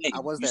there at the game. I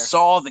was there. You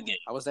saw the game.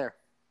 I was there.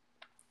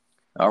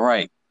 All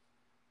right.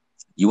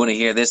 You want to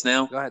hear this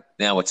now? Go ahead.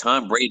 Now with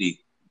Tom Brady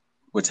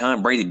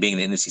being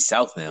in the NFC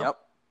South now. Yep.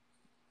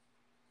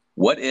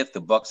 What if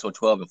the Bucs go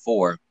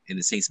 12-4 and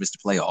the Saints miss the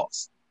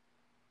playoffs?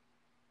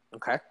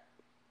 Okay.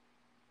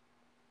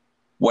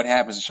 What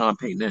happens to Sean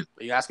Payton then?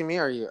 Are you asking me,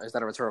 or is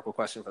that a rhetorical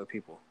question for the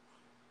people?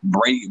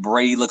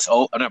 Brady looks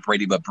old. Not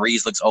Brady, but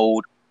Breeze looks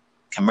old.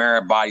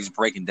 Kamara body's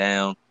breaking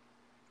down.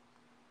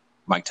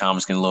 Mike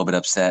Thomas getting a little bit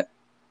upset.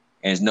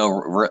 And there's no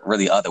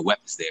really other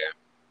weapons there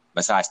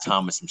besides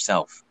Thomas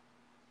himself.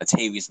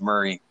 Latavius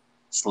Murray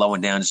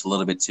slowing down just a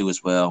little bit too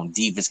as well.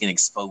 Defense getting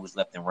exposed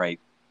left and right.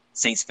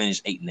 Saints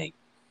finished 8-8.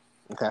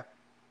 Okay.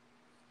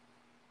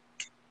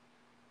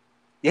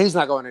 Yeah, he's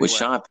not going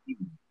anywhere.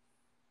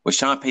 Would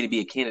Sean Payton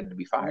be a candidate to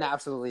be fired? No,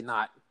 absolutely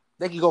not.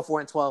 They could go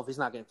 4-12. He's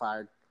not getting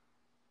fired.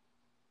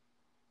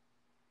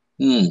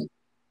 Interesting.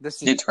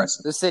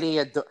 The city,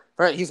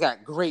 he's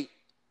got great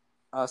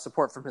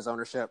support from his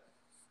ownership.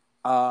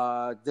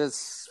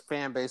 This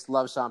fan base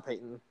loves Sean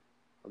Payton.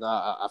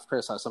 I've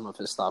criticized some of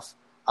his stuff.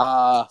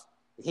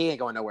 He ain't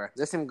going nowhere.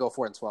 This team can go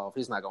 4-12.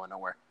 He's not going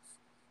nowhere.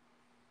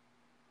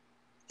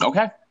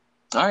 Okay.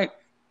 All right.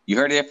 You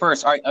heard it there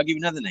first. All right, I'll give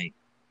you another name.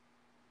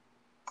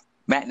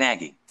 Matt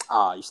Nagy.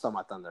 You stole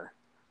my thunder.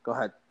 Go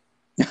ahead.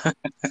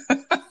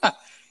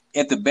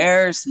 If the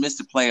Bears miss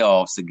the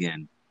playoffs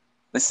again,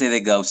 let's say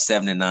they go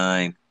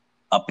 7-9,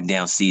 up and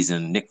down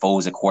season. Nick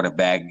Foles at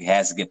quarterback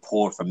has to get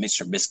pulled from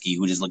Mr. Trubisky,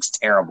 who just looks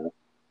terrible.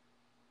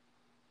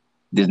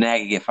 Does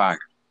Nagy get fired?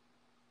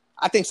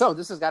 I think so.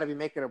 This has got to be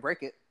make it or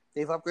break it.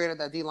 They've upgraded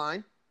that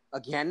D-line.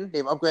 Again,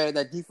 they've upgraded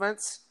that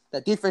defense.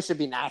 That defense should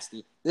be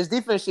nasty. This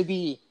defense should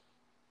be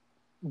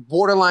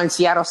borderline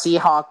Seattle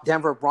Seahawks,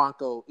 Denver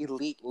Bronco,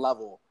 elite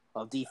level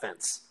of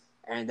defense.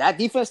 And that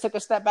defense took a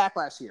step back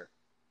last year.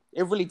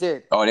 It really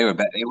did. Oh, they were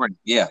bad.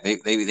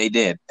 They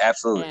did.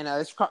 Absolutely. And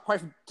it's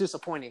quite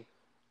disappointing.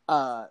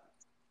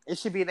 It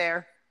should be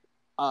there.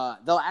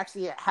 They'll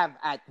actually have,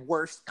 at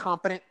worst,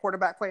 competent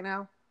quarterback play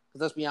now.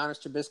 Because let's be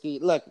honest, Trubisky,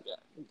 look,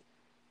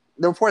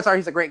 the reports are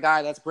he's a great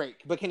guy. That's great.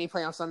 But can he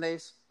play on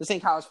Sundays? This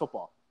ain't college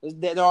football.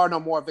 There are no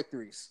more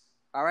victories.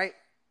 All right?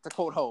 It's a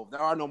cold hove.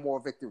 There are no more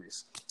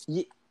victories.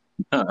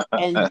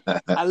 And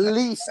at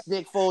least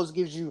Nick Foles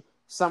gives you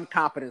some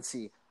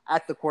competency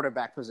at the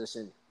quarterback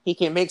position. He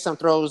can make some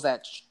throws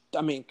that,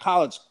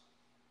 college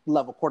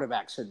level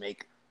quarterbacks should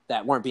make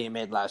that weren't being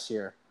made last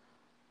year.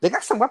 They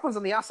got some weapons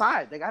on the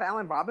outside. They got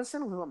Allen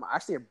Robinson, who I'm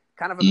actually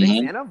kind of a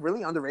big fan of,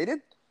 really underrated.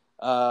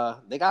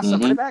 They got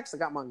some running backs. They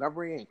got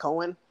Montgomery and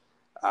Cohen.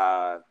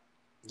 That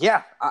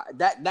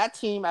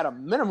team at a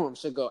minimum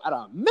should go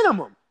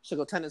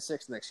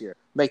 10-6 next year,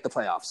 make the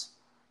playoffs.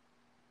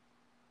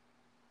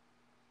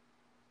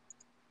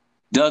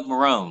 Doug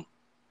Marrone.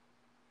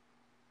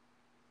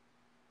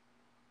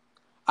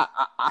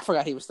 I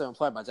forgot he was still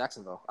employed by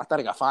Jacksonville. I thought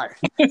he got fired.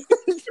 To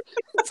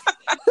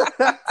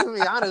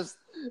be honest,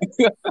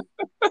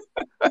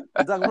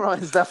 Doug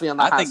Marrone is definitely on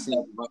the hot seat.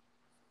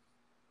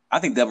 I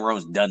think Doug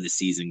Marrone's done this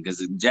season because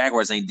the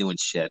Jaguars ain't doing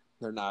shit.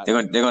 They're not.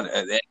 They're going.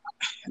 I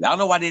don't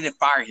know why they didn't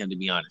fire him. To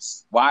be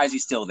honest, why is he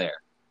still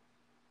there?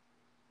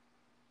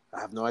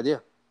 I have no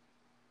idea.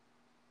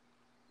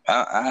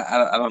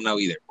 I don't know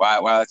either. Why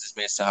does this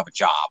man still have a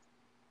job?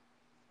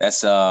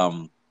 That's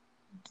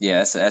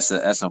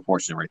that's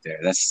unfortunate right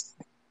there.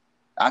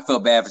 I feel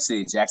bad for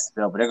City of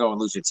Jacksonville, but they're going to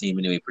lose their team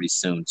anyway pretty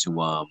soon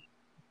to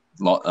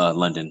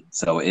London.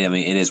 So I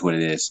mean, it is what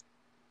it is.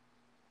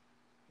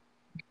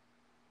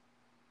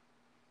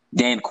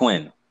 Dan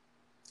Quinn.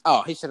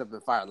 Oh, he should have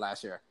been fired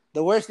last year.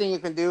 The worst thing you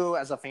can do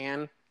as a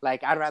fan,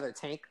 like I'd rather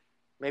tank.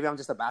 Maybe I'm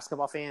just a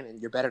basketball fan, and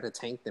you're better to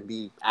tank than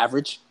be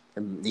average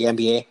in the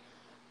NBA.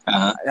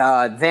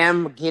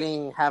 Them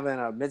having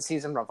a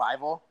midseason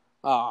revival,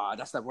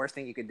 that's the worst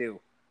thing you could do.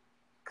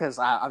 Because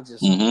I'm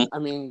just, I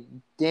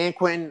mean, Dan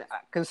Quinn,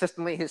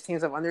 consistently, his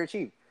teams have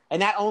underachieved. And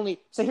not only,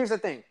 so here's the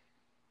thing.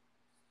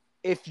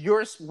 If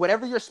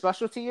whatever your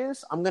specialty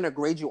is, I'm going to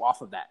grade you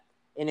off of that.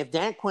 And if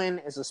Dan Quinn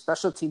is a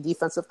specialty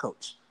defensive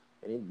coach,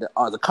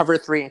 the cover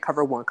 3 and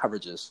cover 1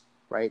 coverages,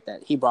 right,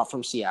 that he brought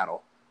from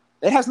Seattle,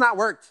 it has not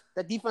worked.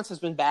 That defense has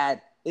been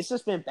bad. It's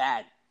just been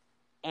bad.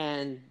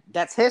 And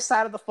that's his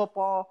side of the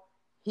football.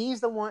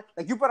 He's the one,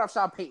 like you brought up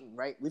Sean Payton,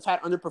 right? We've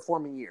had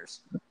underperforming years.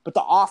 But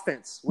the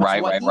offense, which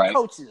is what he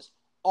coaches,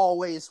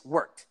 always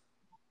worked,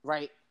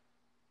 right?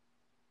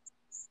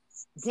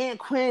 Dan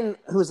Quinn,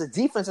 who's a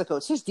defensive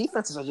coach, his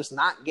defenses are just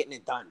not getting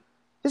it done.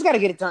 He's got to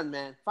get it done,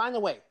 man. Find a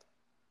way.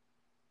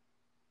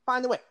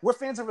 We're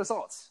fans of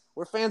results.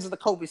 We're fans of the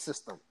Kobe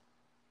system.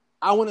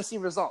 I want to see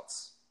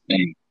results.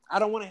 Hey, I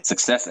don't want to.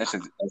 Success.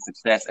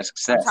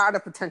 I'm tired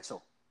of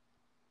potential.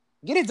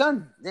 Get it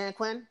done, Dan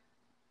Quinn.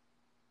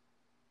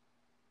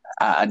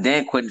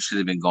 Dan Quinn should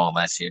have been gone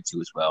last year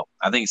too, as well.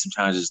 I think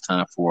sometimes it's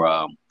time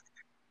for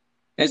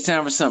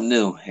something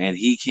new, and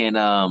he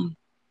can.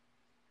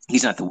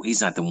 He's not the one. He's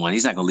not going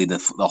to lead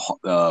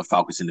the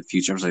Falcons in the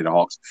future. I'm sorry, the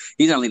Hawks.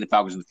 He's not leading the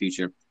Falcons in the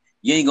future.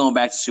 You ain't going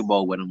back to Super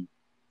Bowl with him.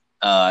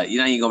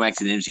 You ain't going back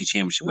to the NFC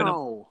Championship with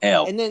him.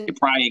 Hell, and then you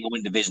probably ain't going to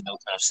win division no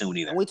time soon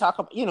either. And we talk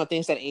about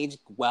things that age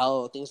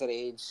well, things that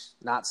age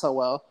not so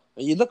well.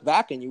 And you look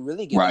back and you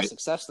really give the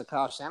success to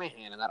Kyle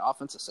Shanahan and that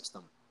offensive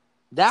system.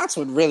 That's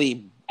what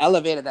really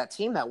elevated that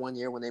team that one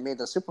year when they made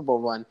the Super Bowl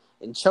run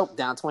and choked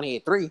down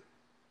 28-3.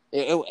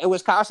 It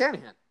was Kyle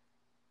Shanahan.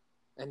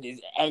 And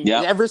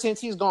ever since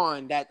he's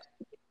gone, that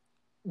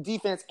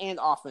defense and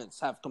offense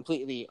have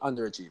completely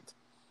underachieved.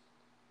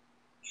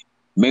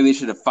 Maybe they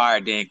should have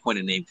fired Dan Quinn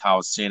and named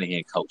Kyle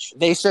Shanahan coach.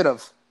 They should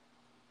have.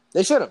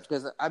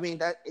 Because, I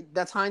mean,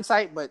 that's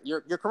hindsight, but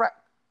you're correct.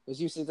 Because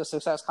you see the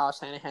success Kyle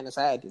Shanahan has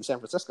had in San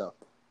Francisco.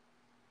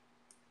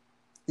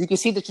 You can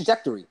see the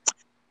trajectory.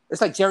 It's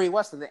like Jerry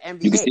West in the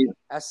NBA.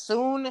 As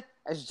soon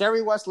as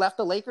Jerry West left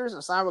the Lakers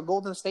and signed with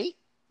Golden State,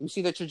 you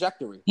see the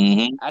trajectory.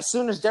 Mm-hmm. As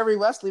soon as Jerry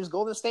West leaves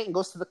Golden State and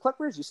goes to the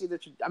Clippers, you see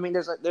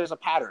there's a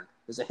pattern.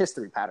 There's a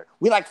history pattern.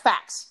 We like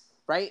facts,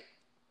 right?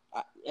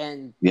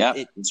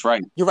 That's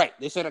right. You're right.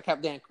 They should have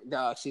kept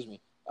Kyle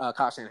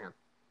Shanahan.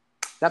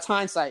 That's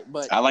hindsight,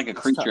 but I like a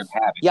creature of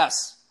habit.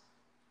 Yes.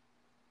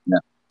 Yeah.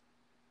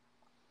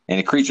 And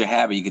a creature of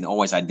habit you can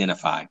always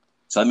identify.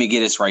 So let me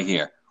get this right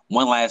here.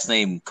 One last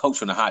name, coach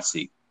from the hot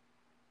seat.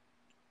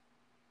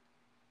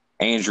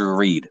 Andrew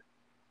Reid.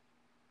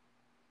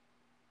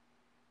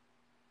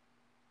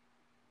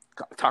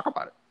 Talk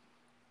about it.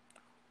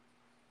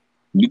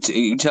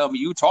 You tell me,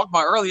 you talked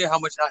about earlier how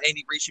much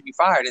Andy Reid should be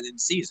fired in the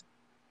season.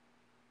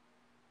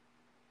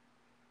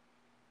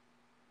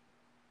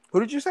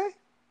 Who did you say?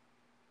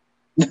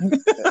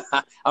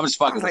 I'm just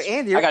fucking. Like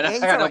Andy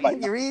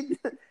Reid.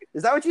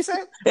 Is that what you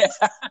said? Yeah.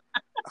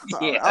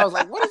 I was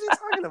like, what is he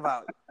talking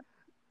about?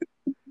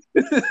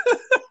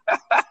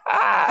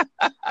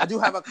 I do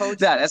have a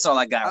coach. Yeah, that's all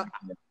I got.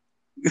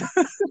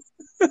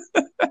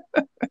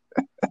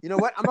 You know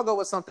what? I'm gonna go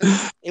with something.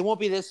 It won't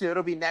be this year.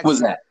 It'll be next year.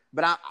 That?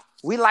 But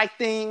we like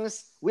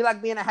things. We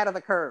like being ahead of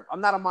the curve.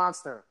 I'm not a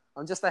monster.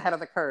 I'm just ahead of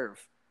the curve.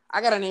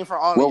 I got a name for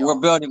all of you. We're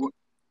building.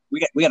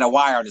 We got a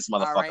wire on this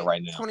motherfucker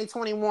right now.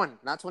 2021,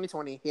 not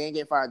 2020. He ain't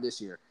getting fired this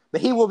year,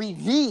 but he will be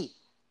the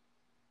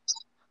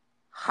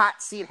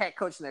hot seat head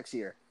coach next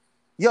year.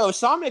 Yo, if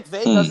Sean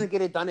McVay doesn't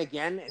get it done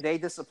again, they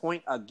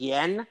disappoint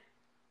again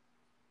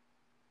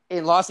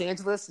in Los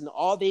Angeles and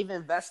all they've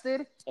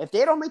invested. If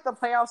they don't make the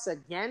playoffs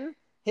again,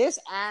 his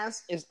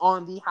ass is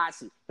on the hot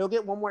seat. He'll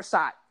get one more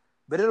shot,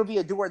 but it'll be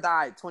a do or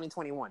die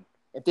 2021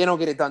 if they don't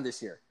get it done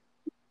this year.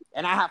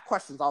 And I have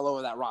questions all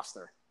over that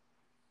roster.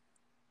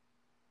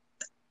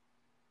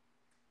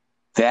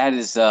 That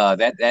is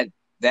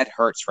that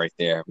hurts right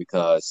there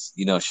because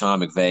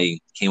Sean McVay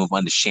came up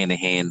under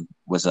Shanahan,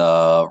 was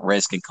a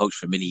Redskin coach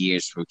for many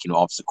years for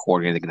offensive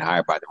coordinator that got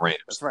hired by the Rams.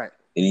 That's right.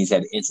 And he's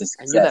had instant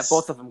success. And you let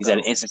both of them. He's had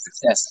an instant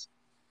success.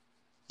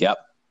 Yep.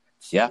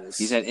 Yeah.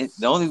 He's had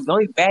the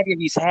only bad year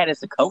he's had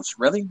as a coach,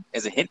 really,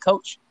 as a head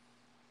coach,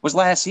 was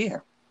last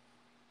year.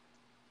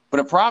 But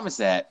the problem is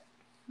that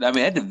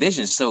that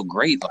division is so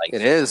great. Like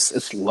it is.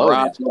 It's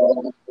loaded.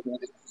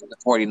 the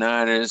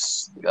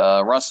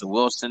 49ers, Russell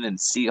Wilson and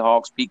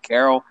Seahawks, Pete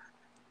Carroll,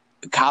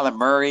 Kyler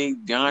Murray,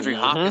 DeAndre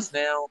Hopkins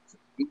now,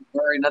 Pete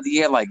Murray another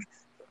year. Like,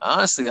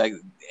 honestly, like,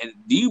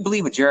 do you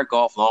believe in Jared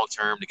Goff long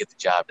term to get the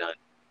job done?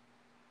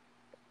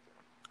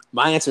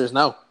 My answer is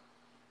no.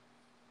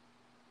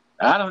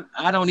 I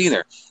don't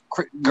either.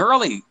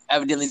 Gurley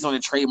evidently is on the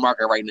trade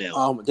market right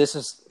now.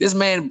 This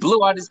man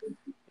blew out his.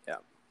 Yeah.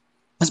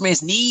 This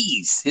man's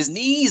knees. His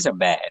knees are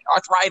bad,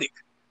 arthritic.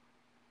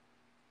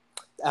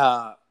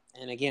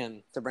 And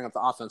again, to bring up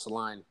the offensive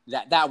line,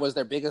 that was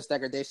their biggest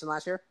degradation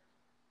last year.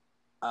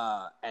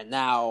 And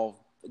now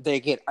they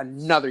get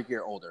another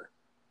year older.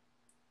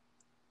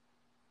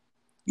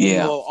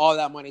 Yeah. You owe all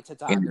that money to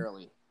Todd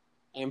Gurley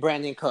and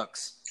Brandon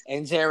Cooks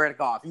and Jared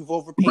Goff. You've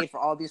overpaid for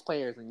all these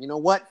players. And you know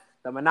what?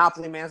 The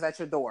monopoly man's at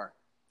your door.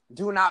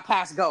 Do not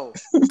pass go.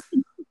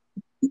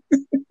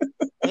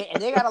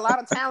 and they got a lot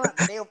of talent.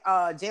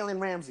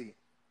 Jalen Ramsey.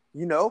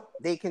 You know,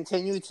 they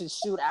continue to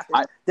shoot after.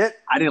 I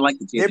didn't like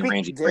the Jalen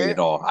Ramsey trade at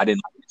all. I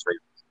didn't like the trade.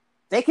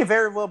 They could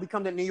very well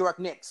become the New York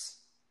Knicks,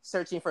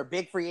 searching for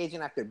big free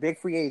agent after big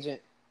free agent,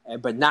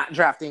 but not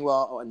drafting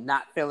well or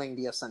not filling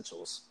the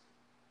essentials.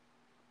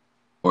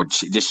 Or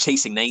just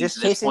chasing names.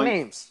 Just chasing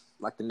names,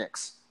 like the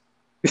Knicks.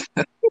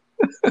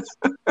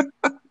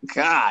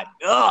 God,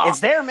 ugh. It's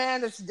there, man.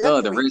 This is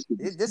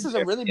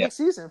a really big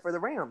season for the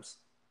Rams.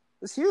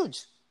 It's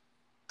huge.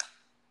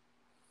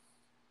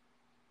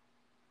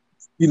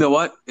 You know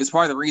what? It's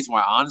part of the reason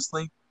why,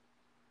 honestly,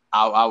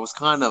 I was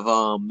kind of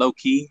low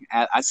key.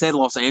 I said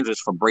Los Angeles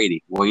for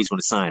Brady, where he's going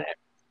to sign at,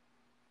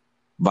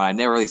 but I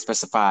never really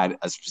specified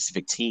a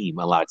specific team.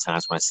 A lot of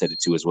times when I said it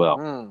too as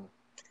well.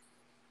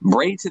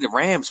 Brady to the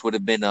Rams would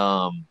have been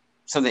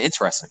something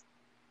interesting.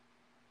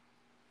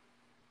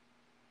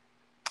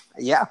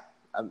 Yeah.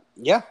 It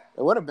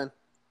would have been.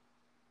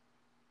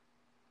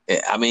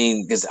 I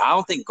mean, because I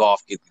don't think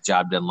Goff gets the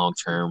job done long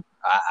term.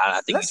 I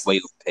think he's way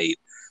overpaid.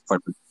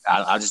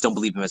 I just don't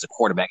believe him as a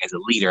quarterback, as a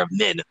leader of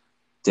men,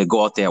 to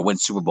go out there and win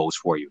Super Bowls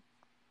for you.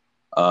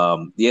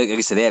 Like I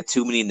said, they have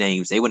too many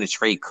names. They want to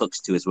trade Cooks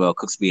too as well.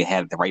 Cooks be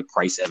ahead at the right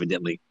price,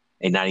 evidently,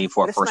 and not even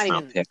for a first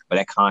round pick. But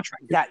that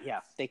contract, they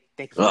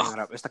can bring it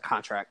up. It's the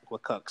contract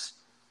with Cooks.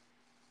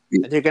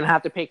 Yeah. You're gonna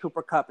have to pay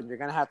Cooper Kupp, and you're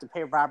gonna have to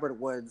pay Robert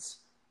Woods.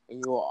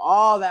 And you owe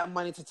all that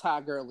money to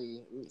Todd Gurley.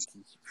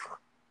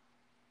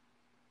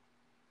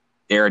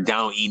 Aaron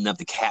Donald eating up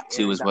the cap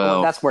too as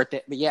well. That's worth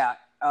it. But yeah,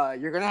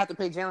 you're going to have to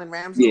pay Jalen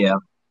Ramsey. Yeah.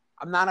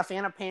 I'm not a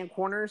fan of paying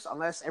corners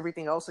unless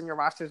everything else in your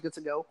roster is good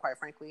to go, quite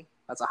frankly.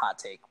 That's a hot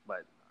take,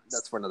 but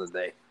that's for another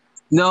day.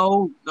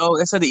 No.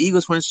 That's how the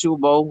Eagles win the Super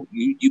Bowl.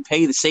 You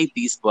pay the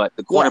safeties, but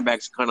the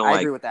quarterback's kind of like... I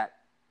agree with that.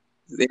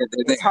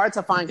 It's hard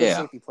to find good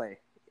safety play.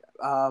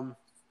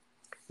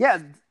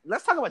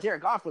 Let's talk about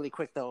Jared Goff really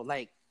quick, though.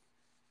 Like,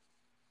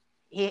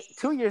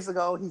 2 years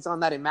ago, he's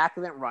on that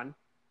immaculate run.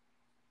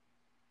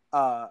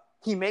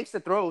 He makes the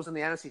throws in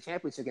the NFC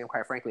Championship game,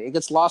 quite frankly. It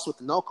gets lost with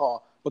the no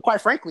call. But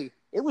quite frankly,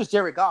 it was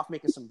Jared Goff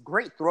making some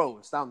great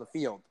throws down the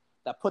field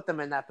that put them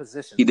in that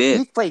position. He did.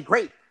 He played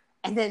great.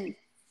 And then...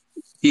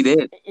 He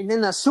did. And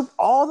then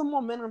all the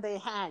momentum they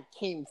had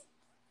came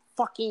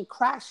fucking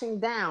crashing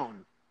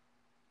down.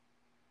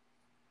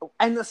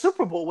 And the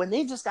Super Bowl, when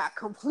they just got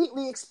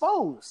completely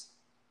exposed.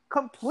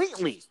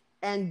 Completely.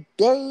 And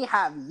they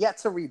have yet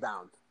to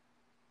rebound.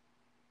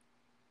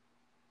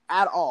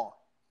 At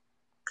all.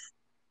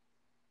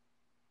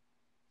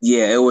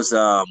 Yeah, it was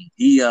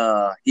he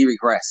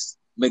regressed.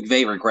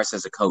 McVay regressed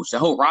as a coach. The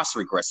whole roster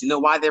regressed. You know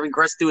why they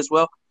regressed too as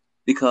well?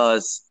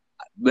 Because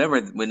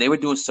remember when they were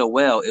doing so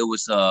well, it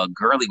was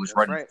Gurley was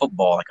running the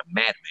football like a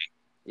madman.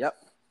 Yep.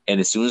 And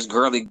as soon as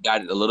Gurley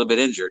got a little bit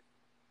injured,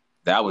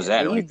 that was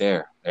that right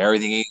there.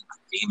 Everything came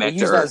back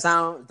to earth.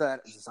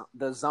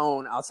 The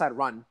zone outside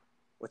run,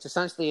 which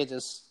essentially it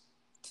just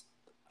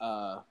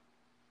for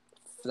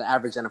the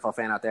average NFL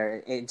fan out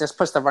there, it just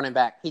puts the running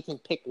back. He can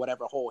pick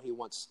whatever hole he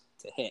wants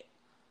to hit.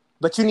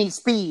 But you need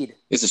speed.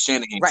 It's a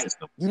Shanahan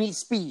system. You need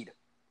speed.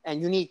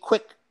 And you need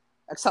quick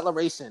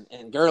acceleration.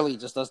 And Gurley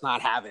just does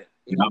not have it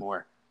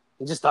anymore.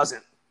 He just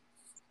doesn't.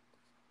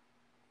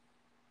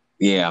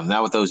 Yeah,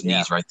 not with those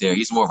knees right there.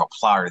 He's more of a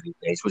plotter these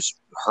days, which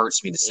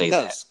hurts me to say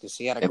that. Because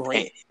he had a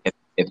great...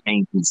 It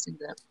pains me to say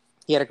that.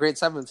 He had a great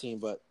 17,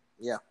 but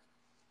yeah.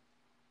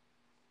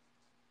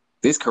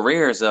 His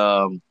career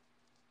could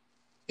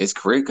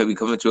be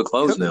coming to a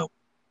close now.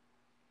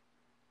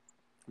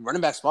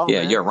 Running back's falling.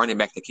 Yeah, you're a running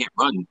back that can't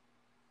run.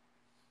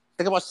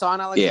 Think about Sean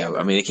Alexander. Yeah,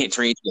 I mean, they can't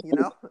train you. You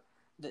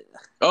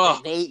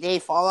know? They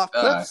fall off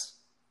cliffs.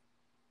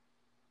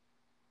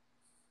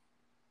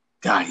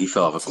 God, he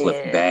fell off a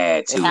cliff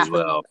bad, too, as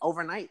well.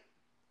 Overnight.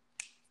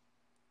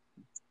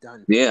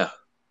 Done. Yeah.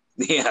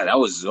 Yeah, that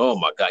was, oh,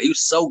 my God. He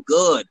was so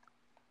good.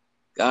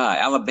 God,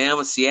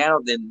 Alabama, Seattle,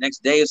 then the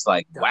next day it's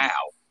like, wow,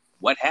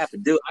 what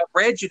happened? Dude, I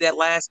read you that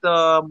last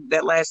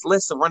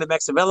list of running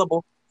backs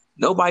available.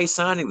 Nobody's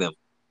signing them.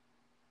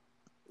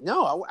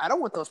 No, I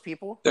don't want those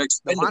people.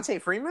 Devontae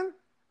Freeman?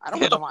 I don't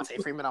want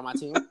Devontae Freeman on my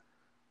team.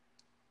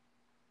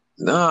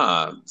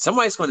 Nah,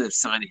 somebody's going to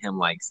sign him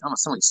like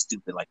somebody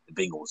stupid like the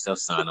Bengals. They'll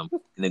sign him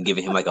and then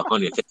giving him like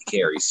 150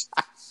 carries.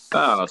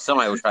 Oh,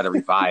 somebody will try to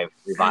revive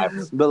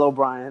him. Bill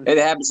O'Brien. It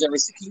happens every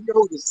you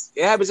know this.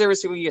 It happens every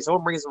single year.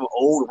 Someone brings him an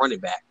old running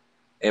back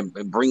and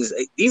brings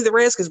even the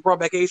Redskins brought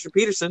back Adrian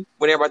Peterson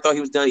when everybody thought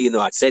he was done. You know,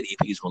 I said he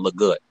was going to look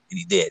good, and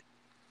he did.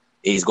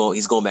 He's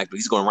going back.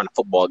 He's going to run the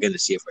football again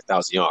this year for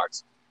 1,000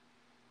 yards.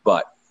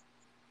 But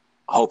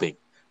hoping.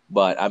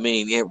 But I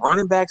mean, yeah,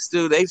 running backs,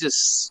 dude, they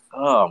just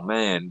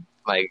man.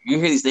 Like you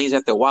hear these names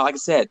after a while. Like I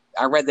said,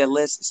 I read that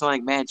list. It's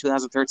like man,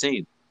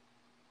 2013.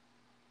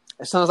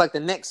 It sounds like the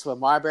Knicks with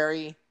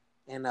Marbury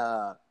and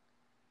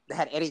they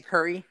had Eddie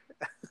Curry.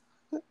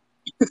 You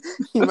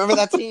remember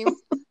that team?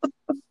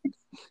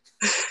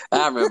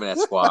 I remember that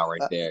squad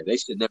right there. They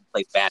should never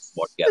play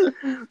basketball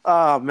together.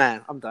 Oh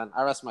man, I'm done.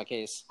 I rest my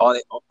case. All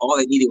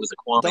they needed was a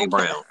Kwame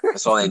Brown.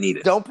 That's all they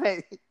needed. Don't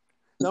bring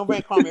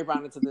Kwame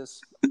Brown into this.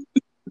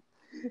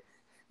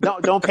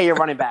 Don't pay your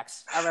running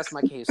backs. I rest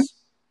my case.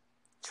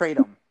 Trade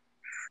them.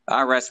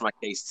 I rest my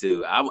case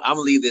too. I'm gonna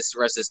leave this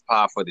rest of this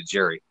pod for the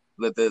jury.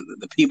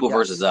 The people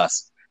versus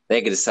us.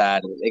 They can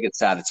decide. They can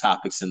decide the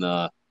topics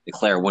and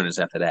declare winners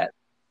after that.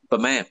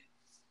 But man,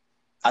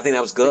 I think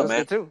that was good, man.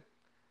 Good too.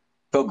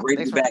 Felt great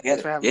to be back at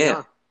it.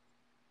 Yeah.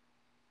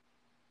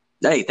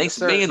 Hey, thanks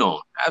for being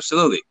on.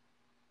 Absolutely.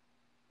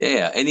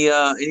 Yeah. Any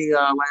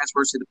last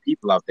words to the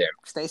people out there?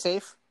 Stay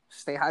safe.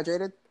 Stay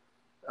hydrated.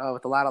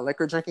 With a lot of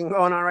liquor drinking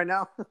going on right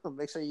now,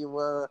 make sure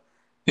you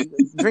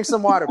drink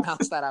some water.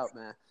 Balance that out,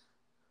 man.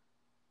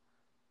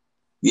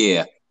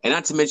 Yeah, and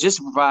not to mention, just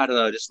to provide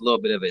just a little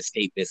bit of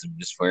escapism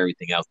just for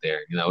everything out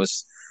there. You know,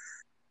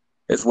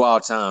 it's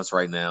wild times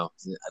right now.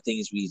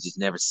 Things we just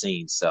never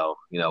seen. So,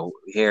 you know,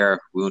 here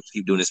we'll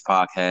keep doing this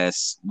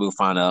podcast. We'll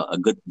find a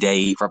good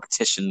day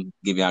repetition,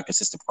 give you our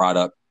consistent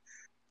product.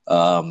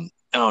 I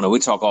don't know. We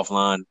talk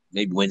offline,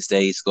 maybe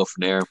Wednesdays, go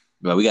from there.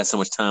 But we got so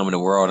much time in the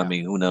world. Yeah. I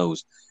mean, who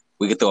knows?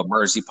 We could throw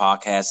emergency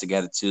podcasts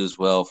together too as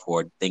well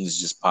for things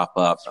to just pop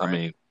up. Right. I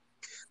mean,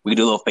 we can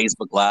do a little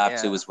Facebook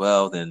Live too as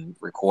well, then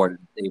record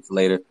it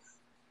later.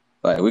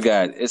 But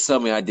it's so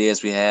many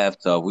ideas we have,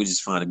 so we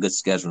just find a good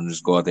schedule and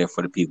just go out there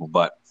for the people.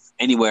 But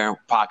anywhere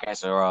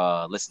podcasts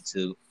are listened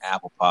to,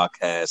 Apple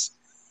Podcasts,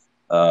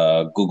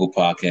 Google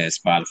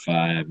Podcasts,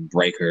 Spotify,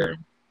 Breaker,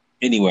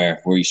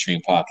 anywhere where you stream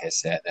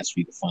podcasts at, that's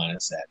where you can find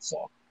us at.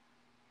 So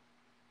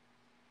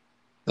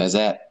that's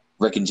that.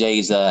 Rick and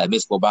Jay's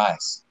Admissible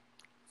Bias.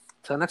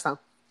 Till next time.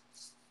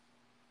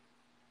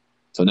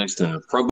 Till next time.